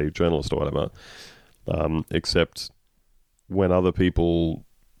as a journalist or whatever. Except when other people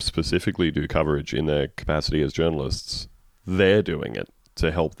specifically do coverage in their capacity as journalists, they're doing it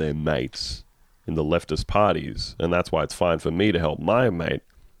to help their mates in the leftist parties, and that's why it's fine for me to help my mate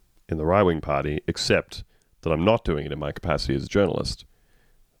in the right-wing party, except that I'm not doing it in my capacity as a journalist.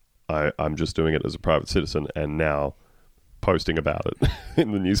 I'm just doing it as a private citizen and now posting about it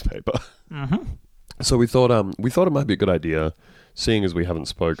in the newspaper. Mm-hmm. So we thought it might be a good idea, seeing as we haven't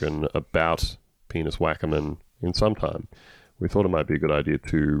spoken about Penis Wackerman in some time. We thought it might be a good idea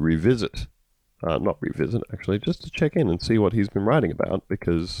to not revisit, actually, just to check in and see what he's been writing about,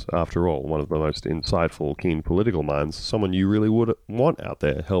 because, after all, one of the most insightful, keen political minds, someone you really would want out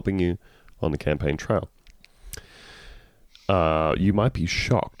there helping you on the campaign trail. You might be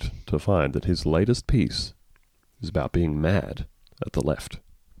shocked to find that his latest piece is about being mad at the left.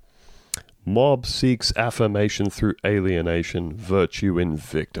 Mob seeks affirmation through alienation, virtue in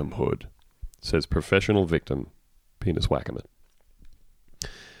victimhood, says professional victim Penis Wackerman.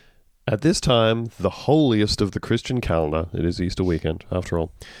 At this time, the holiest of the Christian calendar, it is Easter weekend, after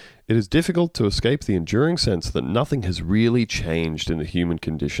all, it is difficult to escape the enduring sense that nothing has really changed in the human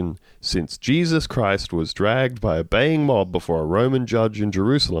condition since Jesus Christ was dragged by a baying mob before a Roman judge in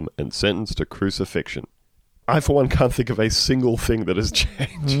Jerusalem and sentenced to crucifixion. I, for one, can't think of a single thing that has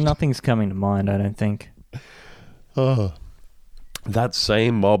changed. Nothing's coming to mind, I don't think. Oh. That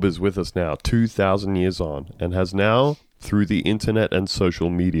same mob is with us now, 2,000 years on, and has now, through the internet and social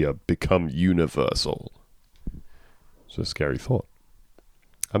media, become universal. It's a scary thought.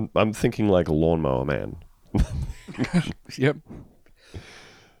 I'm thinking like a Lawnmower Man. Yep.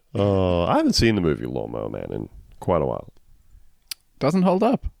 I haven't seen the movie Lawnmower Man in quite a while. Doesn't hold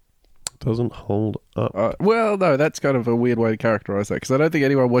up. Doesn't hold up. Well, no, that's kind of a weird way to characterize that, because I don't think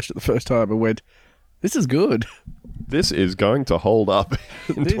anyone watched it the first time and went, this is good. This is going to hold up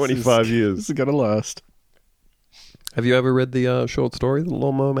in 25 years. This is going to last. Have you ever read the short story that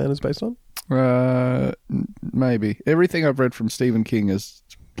Lawnmower Man is based on? Maybe. Everything I've read from Stephen King is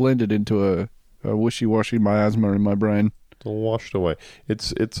blended into a wishy-washy miasma in my brain. It's all washed away.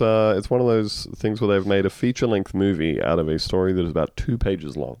 It's one of those things where they've made a feature-length movie out of a story that is about 2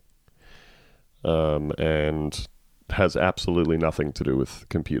 pages long, and has absolutely nothing to do with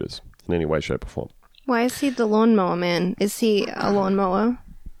computers in any way, shape, or form. Why is he the lawnmower man? Is he a lawnmower?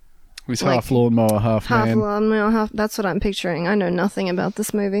 He's Like, half lawnmower, half man. Lawnmower, half. That's what I'm picturing. I know nothing about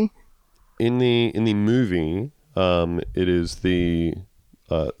this movie. In the movie, it is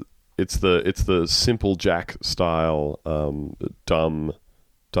it's the Simple Jack style dumb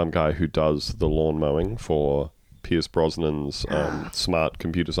guy who does the lawn mowing for Pierce Brosnan's smart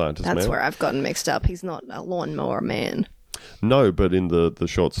computer scientist. That's man. where I've gotten mixed up. He's not a lawnmower man. No, but in the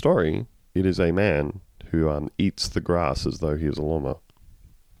short story, it is a man who eats the grass as though he is a lawnmower.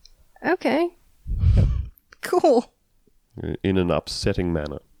 Okay. Cool. In an upsetting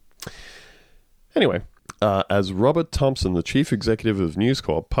manner. Anyway, as Robert Thompson, the chief executive of News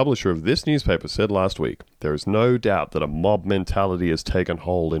Corp, publisher of this newspaper, said last week, there is no doubt that a mob mentality has taken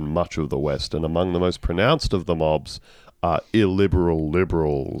hold in much of the West, and among the most pronounced of the mobs are illiberal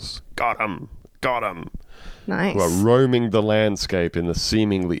liberals. Got 'em! Got 'em! Nice. Who are roaming the landscape in the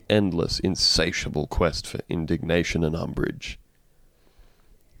seemingly endless, insatiable quest for indignation and umbrage.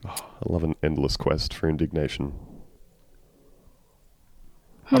 Oh, I love an endless quest for indignation.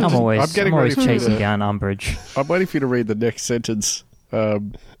 I'm always getting ready for chasing the- down umbrage. I'm waiting for you to read the next sentence.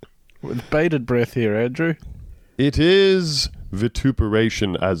 With bated breath here, Andrew. It is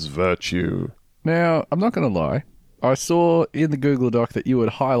vituperation as virtue. Now, I'm not going to lie. I saw in the Google Doc that you had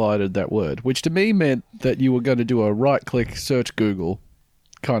highlighted that word, which to me meant that you were going to do a right-click search Google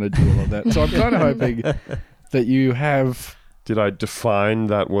kind of deal on that. So I'm kind of hoping that you have... Did I define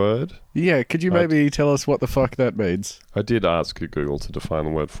that word? Yeah, could you maybe tell us what the fuck that means? I did ask Google to define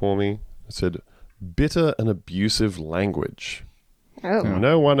the word for me. It said, bitter and abusive language. Oh.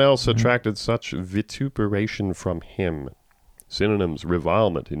 No one else attracted such vituperation from him. Synonyms: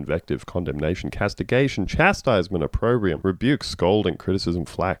 revilement, invective, condemnation, castigation, chastisement, opprobrium, rebuke, scolding, criticism,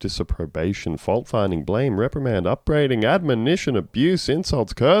 flack, disapprobation, fault-finding, blame, reprimand, upbraiding, admonition, abuse,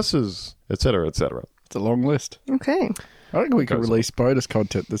 insults, curses, etc., etc. It's a long list. Okay. I think we could release bonus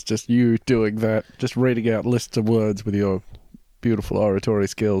content that's just you doing that, just reading out lists of words with your beautiful oratory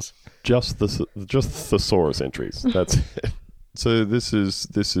skills. Just thesaurus entries. That's it. So this is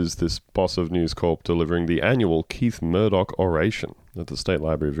this boss of News Corp delivering the annual Keith Murdoch oration at the State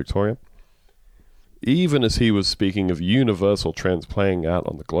Library of Victoria. Even as he was speaking of universal trends playing out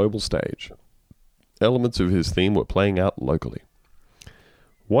on the global stage, elements of his theme were playing out locally.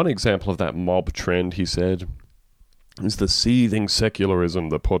 One example of that mob trend, he said, is the seething secularism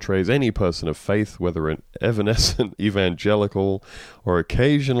that portrays any person of faith, whether an evanescent evangelical or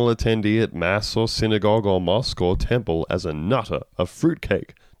occasional attendee at mass or synagogue or mosque or temple, as a nutter, a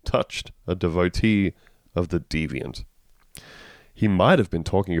fruitcake, touched, a devotee of the deviant. He might have been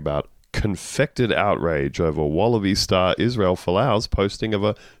talking about confected outrage over Wallaby star Israel Folau's posting of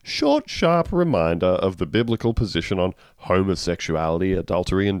a short, sharp reminder of the biblical position on homosexuality,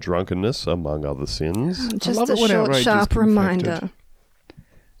 adultery, and drunkenness, among other sins. Just a short, sharp reminder.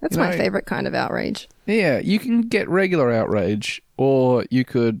 That's my favourite kind of outrage. Yeah, you can get regular outrage, or you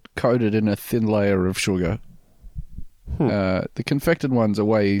could coat it in a thin layer of sugar. The confected ones are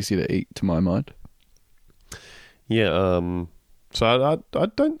way easier to eat, to my mind. Yeah, so I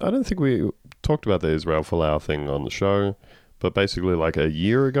don't think we talked about the Israel Folau thing on the show, but basically like a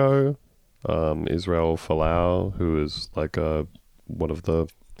year ago, Israel Folau, who is like one of the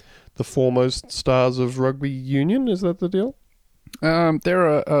foremost stars of rugby union, is that the deal? There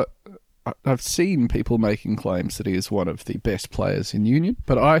are. I've seen people making claims that he is one of the best players in union,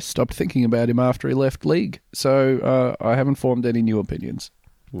 but I stopped thinking about him after he left league, so I haven't formed any new opinions.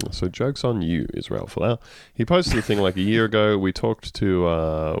 So joke's on you, Israel Folau. He posted the thing like a year ago. We talked to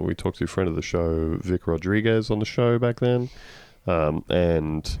a friend of the show, Vic Rodriguez, on the show back then,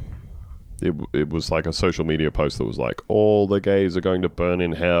 and it was like a social media post that was like, all the gays are going to burn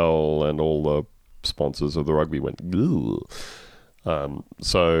in hell, and all the sponsors of the rugby went, ugh.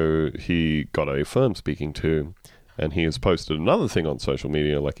 So he got a firm speaking to, and he has posted another thing on social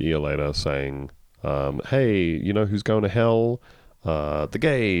media like a year later saying, hey, you know who's going to hell? The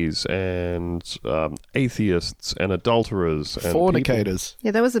gays and atheists and adulterers and fornicators. Yeah,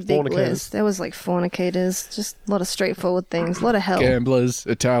 that was a big list. There was like fornicators, just a lot of straightforward things, a lot of hell. Gamblers,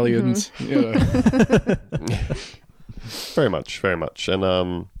 Italians. Very much,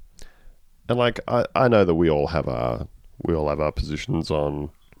 and like I know that we all have our positions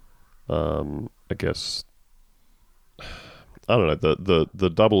on, I guess, I don't know, the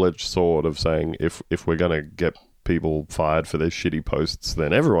double-edged sword of saying if we're gonna get people fired for their shitty posts,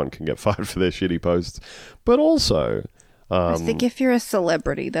 then everyone can get fired for their shitty posts. But also, I think if you're a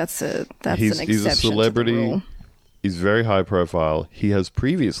celebrity, that's an exception. He's a celebrity. To the rule. He's very high profile. He has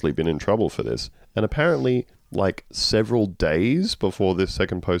previously been in trouble for this, and apparently, like several days before this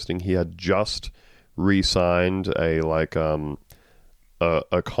second posting, he had just re-signed a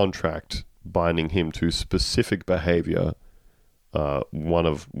contract binding him to specific behavior. One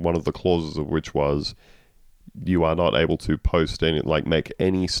of the clauses of which was, you are not able to post make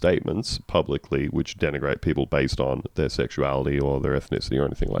any statements publicly which denigrate people based on their sexuality or their ethnicity or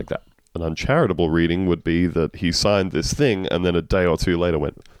anything like that. An uncharitable reading would be that he signed this thing and then a day or two later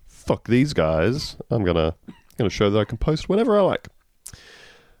went, fuck these guys, I'm gonna show that I can post whatever I like.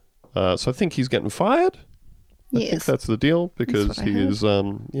 So I think he's getting fired. I think that's the deal, because he is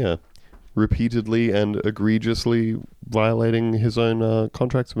repeatedly and egregiously violating his own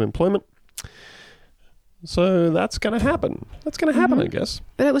contracts of employment. So that's going to happen. I guess.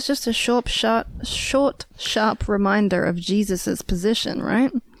 But it was just a short, sharp reminder of Jesus's position,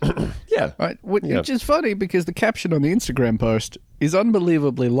 right? Yeah. Right. Which is funny because the caption on the Instagram post is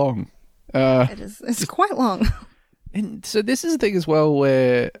unbelievably long. It is. It's quite long. And so this is the thing as well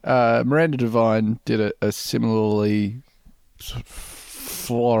where Miranda Devine did a similarly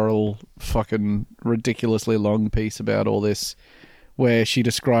floral, fucking ridiculously long piece about all this, where she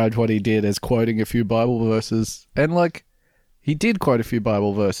described what he did as quoting a few Bible verses. And, like, he did quote a few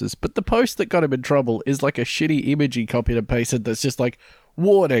Bible verses, but the post that got him in trouble is like a shitty image he copied and pasted that's just like,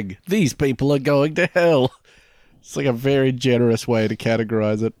 warning, these people are going to hell. It's like a very generous way to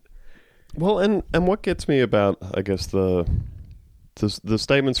categorize it. Well, and what gets me about, I guess, the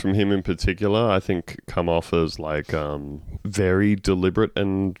statements from him in particular, I think, come off as like very deliberate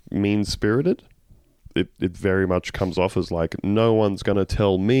and mean-spirited. It very much comes off as like, no one's going to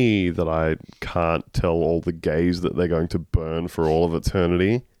tell me that I can't tell all the gays that they're going to burn for all of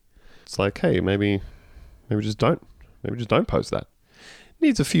eternity. It's like, hey, maybe just don't. Maybe just don't post that.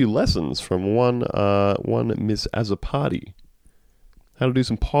 Needs a few lessons from one Miss Azzopardi. How to do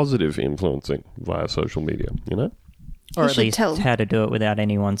some positive influencing via social media, you know? Or You at should least tell- how to do it without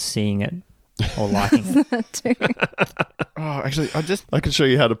anyone seeing it or liking it. Oh, actually, I can show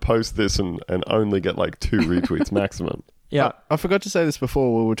you how to post this and only get like 2 retweets maximum. Yeah. I forgot to say this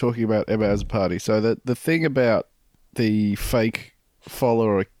before when we were talking about Emma as a party. So the thing about the fake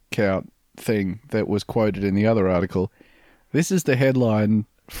follower account thing that was quoted in the other article, this is the headline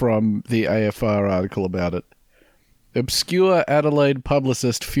from the AFR article about it. Obscure Adelaide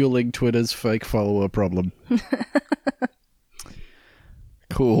publicist fueling Twitter's fake follower problem.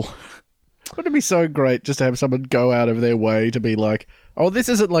 Cool. Wouldn't it be so great just to have someone go out of their way to be like, oh, this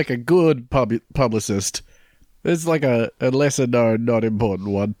isn't like a good publicist. It's like a lesser known, not important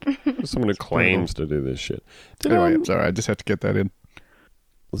one. Someone who claims to do this shit. Anyway, I'm sorry, I just had to get that in.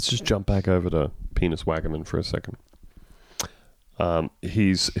 Let's just jump back over to Penis Wagaman for a second.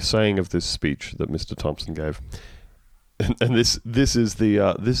 He's saying of this speech that Mr. Thompson gave, and this is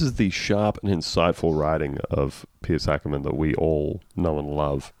the sharp and insightful writing of Piers Ackerman that we all know and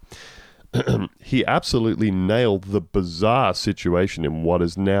love. He absolutely nailed the bizarre situation in what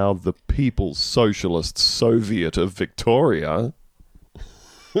is now the People's Socialist Soviet of Victoria.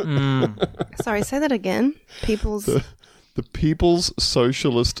 Sorry, say that again. People's The People's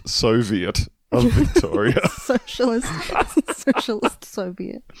Socialist Soviet of Victoria. Socialist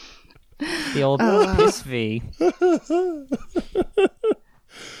Soviet. The old PSV.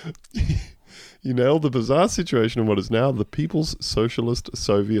 You nailed the bizarre situation in what is now the People's Socialist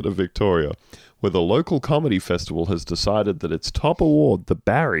Soviet of Victoria, where the local comedy festival has decided that its top award, the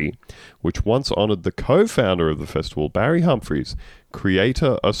Barry, which once honoured the co-founder of the festival, Barry Humphries,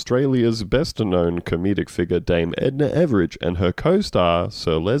 creator Australia's best-known comedic figure Dame Edna Everage, and her co-star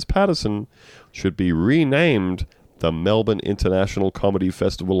Sir Les Patterson, should be renamed the Melbourne International Comedy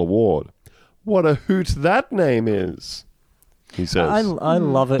Festival Award. What a hoot that name is! He says. I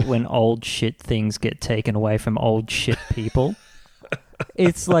love it when old shit things get taken away from old shit people.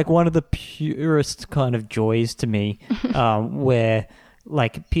 It's like one of the purest kind of joys to me, where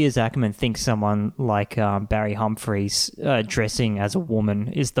like Piers Ackerman thinks someone like Barry Humphries dressing as a woman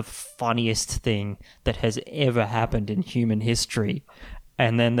is the funniest thing that has ever happened in human history,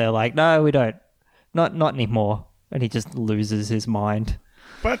 and then they're like, no, we don't, not anymore, and he just loses his mind.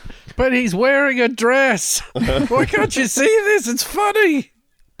 But he's wearing a dress. Why can't you see this? It's funny.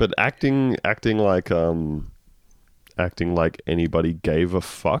 But acting like anybody gave a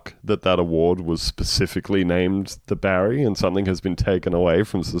fuck that award was specifically named the Barry and something has been taken away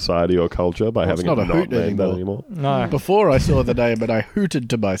from society or culture by having it's not it a not hoot named that anymore. No. Before I saw the name and I hooted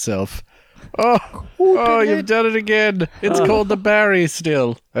to myself. Oh, you've done it again. It's called the Barry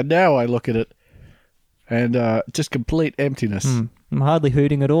still. And now I look at it and just complete emptiness. I'm hardly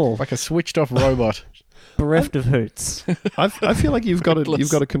hooting at all. Like a switched off robot. Bereft of hoots. I feel like you've got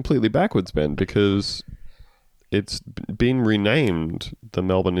it completely backwards, Ben, because it's been renamed the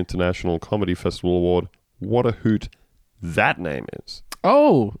Melbourne International Comedy Festival Award. What a hoot that name is.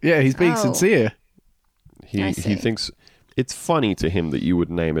 Oh, yeah, he's being sincere. He thinks it's funny to him that you would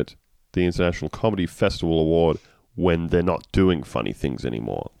name it the International Comedy Festival Award when they're not doing funny things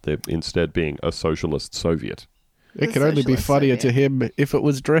anymore. They're instead being a socialist Soviet. It can only be funnier to him if it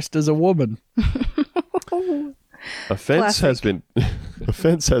was dressed as a woman. Offense has been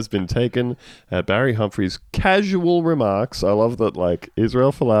taken at Barry Humphries' casual remarks. I love that, like,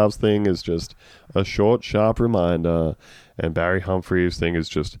 Israel Folau's thing is just a short, sharp reminder, and Barry Humphries' thing is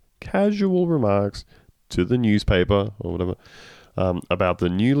just casual remarks to the newspaper or whatever about the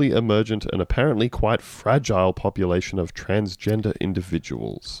newly emergent and apparently quite fragile population of transgender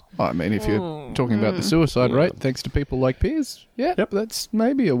individuals. I mean, if you're talking about the suicide rate, thanks to people like Piers, that's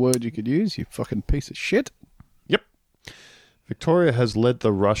maybe a word you could use, you fucking piece of shit. Yep. Victoria has led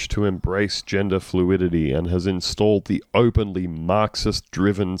the rush to embrace gender fluidity and has installed the openly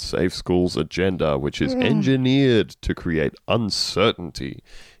Marxist-driven Safe Schools agenda, which is engineered to create uncertainty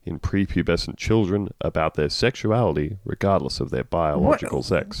in prepubescent children about their sexuality, regardless of their biological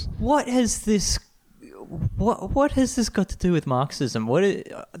sex. What has this got to do with Marxism?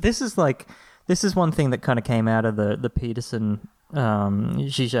 This is one thing that kind of came out of the Peterson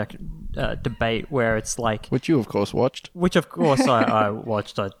Zizek debate where it's like, Which you, of course, watched. which of course I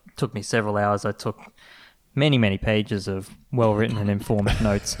watched. It took me several hours. I took many pages of well-written and informed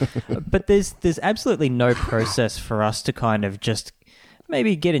notes. But there's absolutely no process for us to kind of just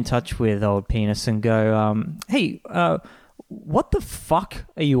maybe get in touch with old penis and go, hey, what the fuck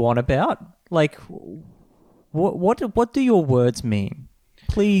are you on about? Like, what do your words mean?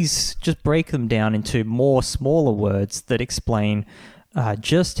 Please just break them down into more smaller words that explain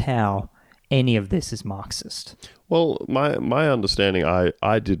just how any of this is Marxist. Well, my understanding,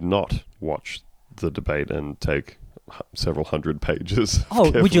 I did not watch the debate and take several hundred pages. Oh,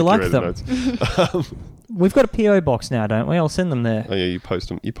 would you like them? Notes. We've got a PO box now, don't we? I'll send them there. Oh yeah, you post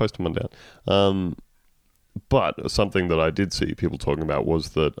them on down. But something that I did see people talking about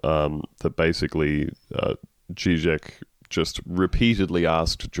was that that basically Zizek just repeatedly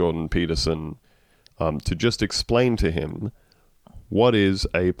asked Jordan Peterson to just explain to him what is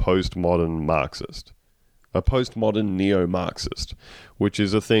a postmodern Marxist. A postmodern neo-Marxist, which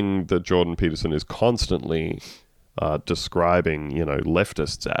is a thing that Jordan Peterson is constantly describing,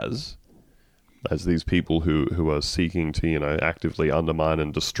 leftists as these people who are seeking to, actively undermine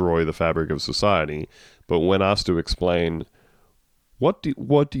and destroy the fabric of society. But when asked to explain, what do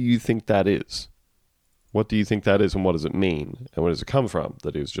you think that is? What do you think that is, and what does it mean, and where does it come from?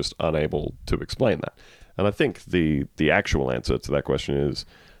 That he was just unable to explain that. And I think the actual answer to that question is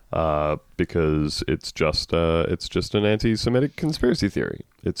because it's just an anti-Semitic conspiracy theory.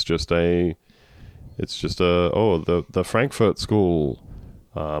 It's just the Frankfurt School,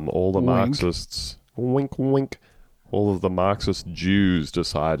 all the Wink. Marxists, wink wink, all of the Marxist Jews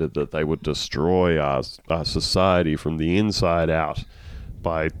decided that they would destroy our society from the inside out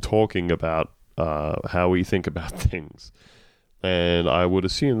by talking about how we think about things. And I would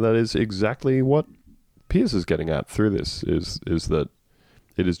assume that is exactly what Pierce is getting at through this, is that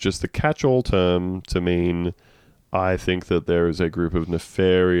it is just the catch-all term to mean I think that there is a group of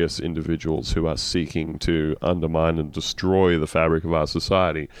nefarious individuals who are seeking to undermine and destroy the fabric of our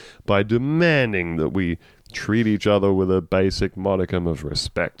society by demanding that we treat each other with a basic modicum of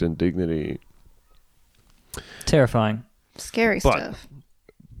respect and dignity. Terrifying. Scary stuff.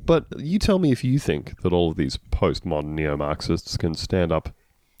 But you tell me if you think that all of these postmodern neo-Marxists can stand up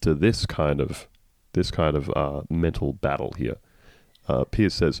to this kind of mental battle here.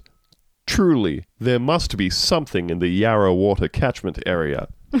 Pierce says, truly, there must be something in the Yarra water catchment area.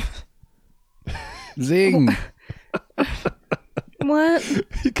 Zing! What?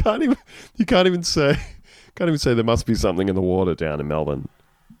 You can't even say there must be something in the water down in Melbourne.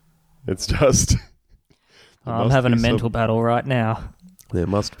 It's just I'm having a mental battle right now. there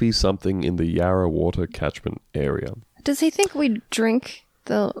must be something in the Yarra water catchment area. Does he think we drink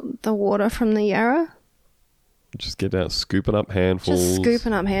the water from the Yarra? Just get out, scooping up handfuls. Just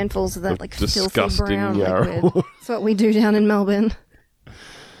scooping up handfuls of that of like filthy disgusting brown Yarra. liquid. That's what we do down in Melbourne.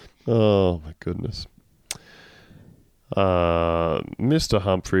 Oh my goodness. Mr.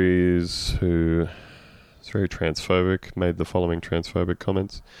 Humphreys, who is very transphobic, made the following transphobic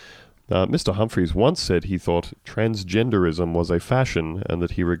comments. Mr. Humphreys once said he thought transgenderism was a fashion and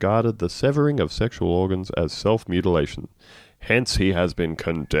that he regarded the severing of sexual organs as self-mutilation. Hence, he has been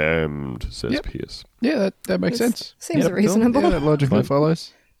condemned, says Yep. Pierce. Yeah, that makes sense. Seems Yep, reasonable. Yeah, that logically Fine.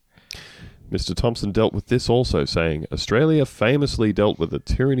 follows. Mr. Thompson dealt with this also, saying, Australia famously dealt with a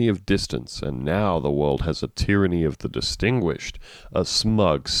tyranny of distance, and now the world has a tyranny of the distinguished, a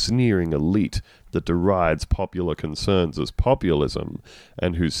smug, sneering elite that derides popular concerns as populism,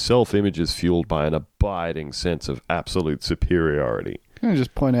 and whose self-image is fueled by an abiding sense of absolute superiority. Can I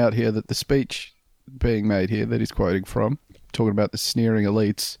just point out here that the speech being made here that he's quoting from, talking about the sneering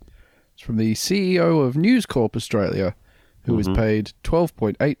elites, is from the CEO of News Corp Australia, who is paid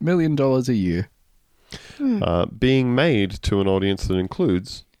 $12.8 million a year. Being made to an audience that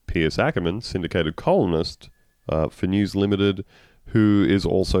includes Piers Ackerman, syndicated columnist for News Limited, who is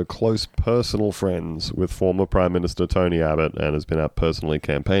also close personal friends with former Prime Minister Tony Abbott and has been out personally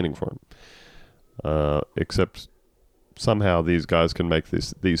campaigning for him. Except somehow these guys can make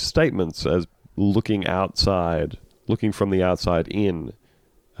these statements as looking from the outside in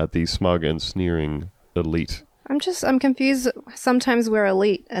at the smug and sneering elite. I'm confused. Sometimes we're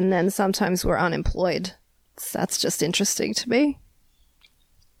elite and then sometimes we're unemployed. That's just interesting to me.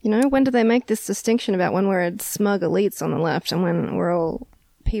 When do they make this distinction about when we're smug elites on the left and when we're all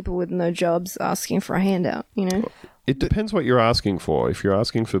people with no jobs asking for a handout, It depends what you're asking for. If you're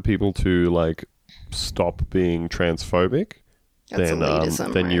asking for people to stop being transphobic, That's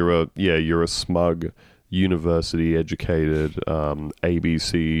elitism, then right? you're a smug, university educated,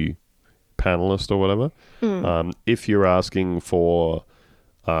 ABC panelist or whatever. If you're asking for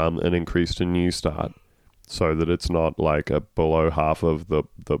an increase to New Start so that it's not like below half of the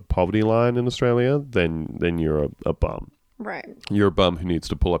poverty line in Australia, then you're a bum. Right. You're a bum who needs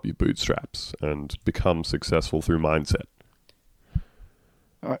to pull up your bootstraps and become successful through mindset.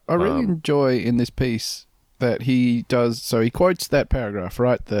 I really enjoy in this piece that he does. So he quotes that paragraph,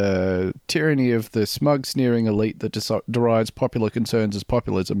 right? The tyranny of the smug, sneering elite that derides popular concerns as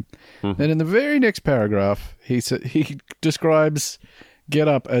populism. Then in the very next paragraph, he describes Get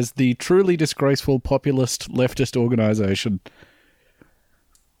Up as the truly disgraceful populist leftist organization.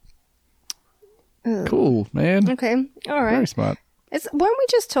 Cool, man. Okay. All right. Very smart. Weren't we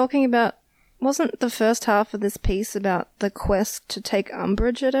just talking about... Wasn't the first half of this piece about the quest to take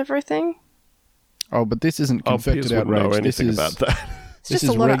umbrage at everything? Oh, but this isn't confected Piers wouldn't know outrage. anything This is about that. It's This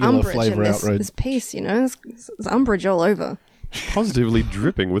just a is lot of regular umbrage flavour in outrage. this piece, you know? There's umbrage all over. Positively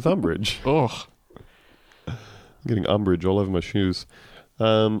dripping with umbrage. oh, I'm getting umbrage all over my shoes.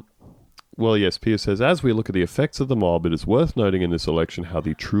 Well, yes, Piers says, as we look at the effects of the mob, it is worth noting in this election how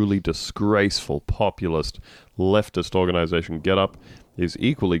the truly disgraceful populist leftist organisation Get Up is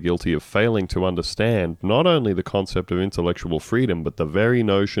equally guilty of failing to understand not only the concept of intellectual freedom, but the very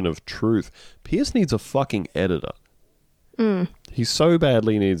notion of truth. Piers needs a fucking editor. He so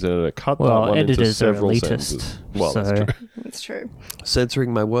badly needs an editor. Cut that one into editors are several elitist. sentences. Well, So that's true. It's true.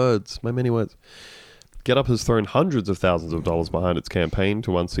 Censoring my words, my many words. Get Up has thrown hundreds of thousands of dollars behind its campaign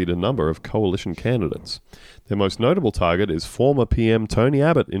to unseat a number of coalition candidates. Their most notable target is former PM Tony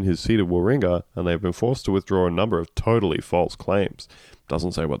Abbott in his seat of Warringah, and they have been forced to withdraw a number of totally false claims.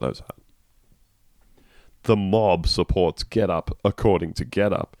 Doesn't say what those are. The mob supports Get Up, according to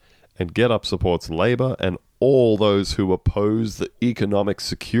Get Up, and Get Up supports Labour and all those who oppose the economic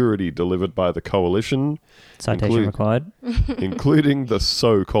security delivered by the coalition, citation required. including the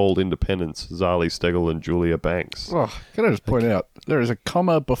so-called independents, Zali Steggall and Julia Banks. oh, can I just point out, there is a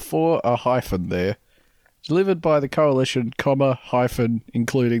comma before a hyphen there. Delivered by the coalition, comma, hyphen,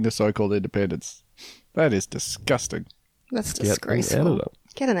 including the so-called independents. That is disgusting. That's Get an disgraceful. editor.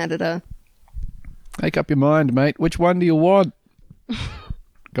 Get an editor. Make up your mind, mate. Which one do you want?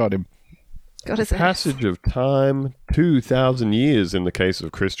 Got him. Got his ass. Passage of time, 2,000 years in the case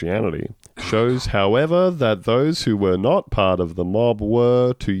of Christianity, shows, however, that those who were not part of the mob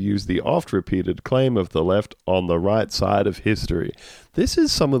were, to use the oft-repeated claim of the left, on the right side of history. This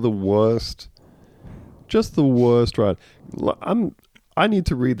is some of the worst, just the worst, right? I need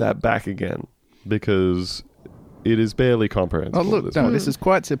to read that back again, because it is barely comprehensible. Oh, look, no, this is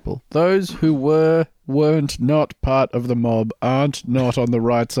quite simple. Those who weren't not part of the mob aren't not on the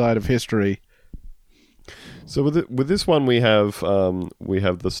right side of history. So with this one, we have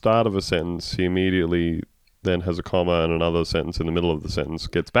the start of a sentence. He immediately then has a comma and another sentence in the middle of the sentence,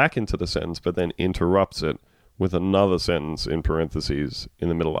 gets back into the sentence, but then interrupts it with another sentence in parentheses in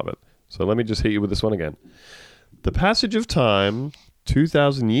the middle of it. So let me just hit you with this one again. The passage of time,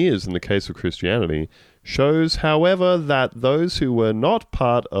 2,000 years in the case of Christianity, shows, however, that those who were not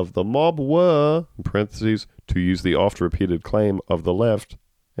part of the mob were, in parentheses, to use the oft-repeated claim of the left,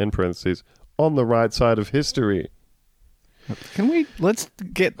 in parentheses, on the right side of history. Let's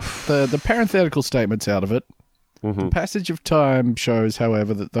get the parenthetical statements out of it. The passage of time shows,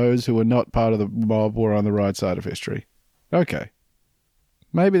 however, that those who were not part of the mob were on the right side of history. Okay.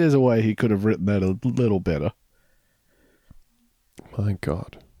 Maybe there's a way he could have written that a little better. My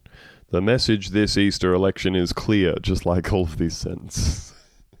God. The message this Easter election is clear, just like all of these sentences.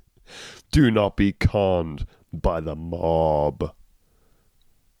 Do not be conned by the mob.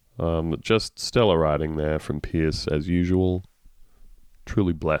 Just stellar writing there from Piers, as usual.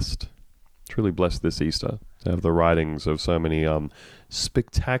 Truly blessed. Truly blessed this Easter to have the writings of so many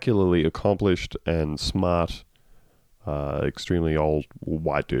spectacularly accomplished and smart, extremely old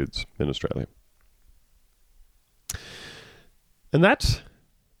white dudes in Australia. And that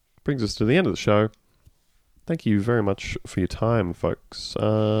brings us to the end of the show. Thank you very much for your time, folks.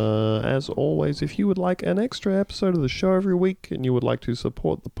 As always, if you would like an extra episode of the show every week and you would like to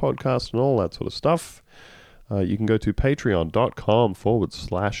support the podcast and all that sort of stuff, you can go to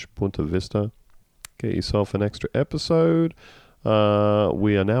patreon.com/Punta Vista. Get yourself an extra episode.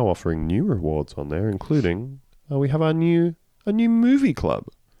 We are now offering new rewards on there, including we have a new movie club,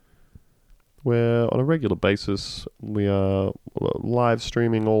 where on a regular basis we are live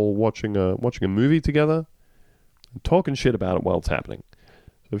streaming, all watching a movie together and talking shit about it while it's happening.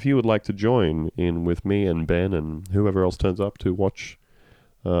 So if you would like to join in with me and Ben and whoever else turns up to watch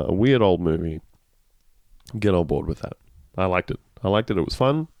a weird old movie, get on board with that. I liked it. It was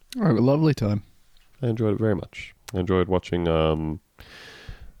fun. Oh, a lovely time. I enjoyed it very much. I enjoyed watching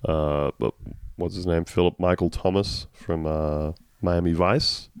what's his name? Philip Michael Thomas from Miami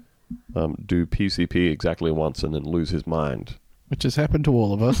Vice do PCP exactly once and then lose his mind. Which has happened to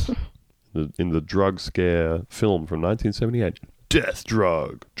all of us. In the drug scare film from 1978. Death,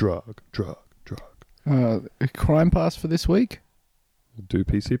 drug. A crime pass for this week? Do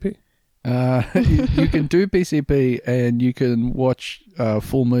PCP. You can do PCP and you can watch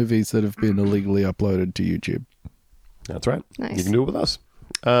full movies that have been illegally uploaded to YouTube. That's right. Nice. You can do it with us.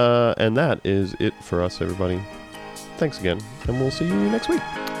 And that is it for us, everybody. Thanks again, and we'll see you next week.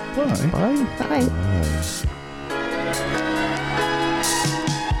 Bye. Bye. Bye.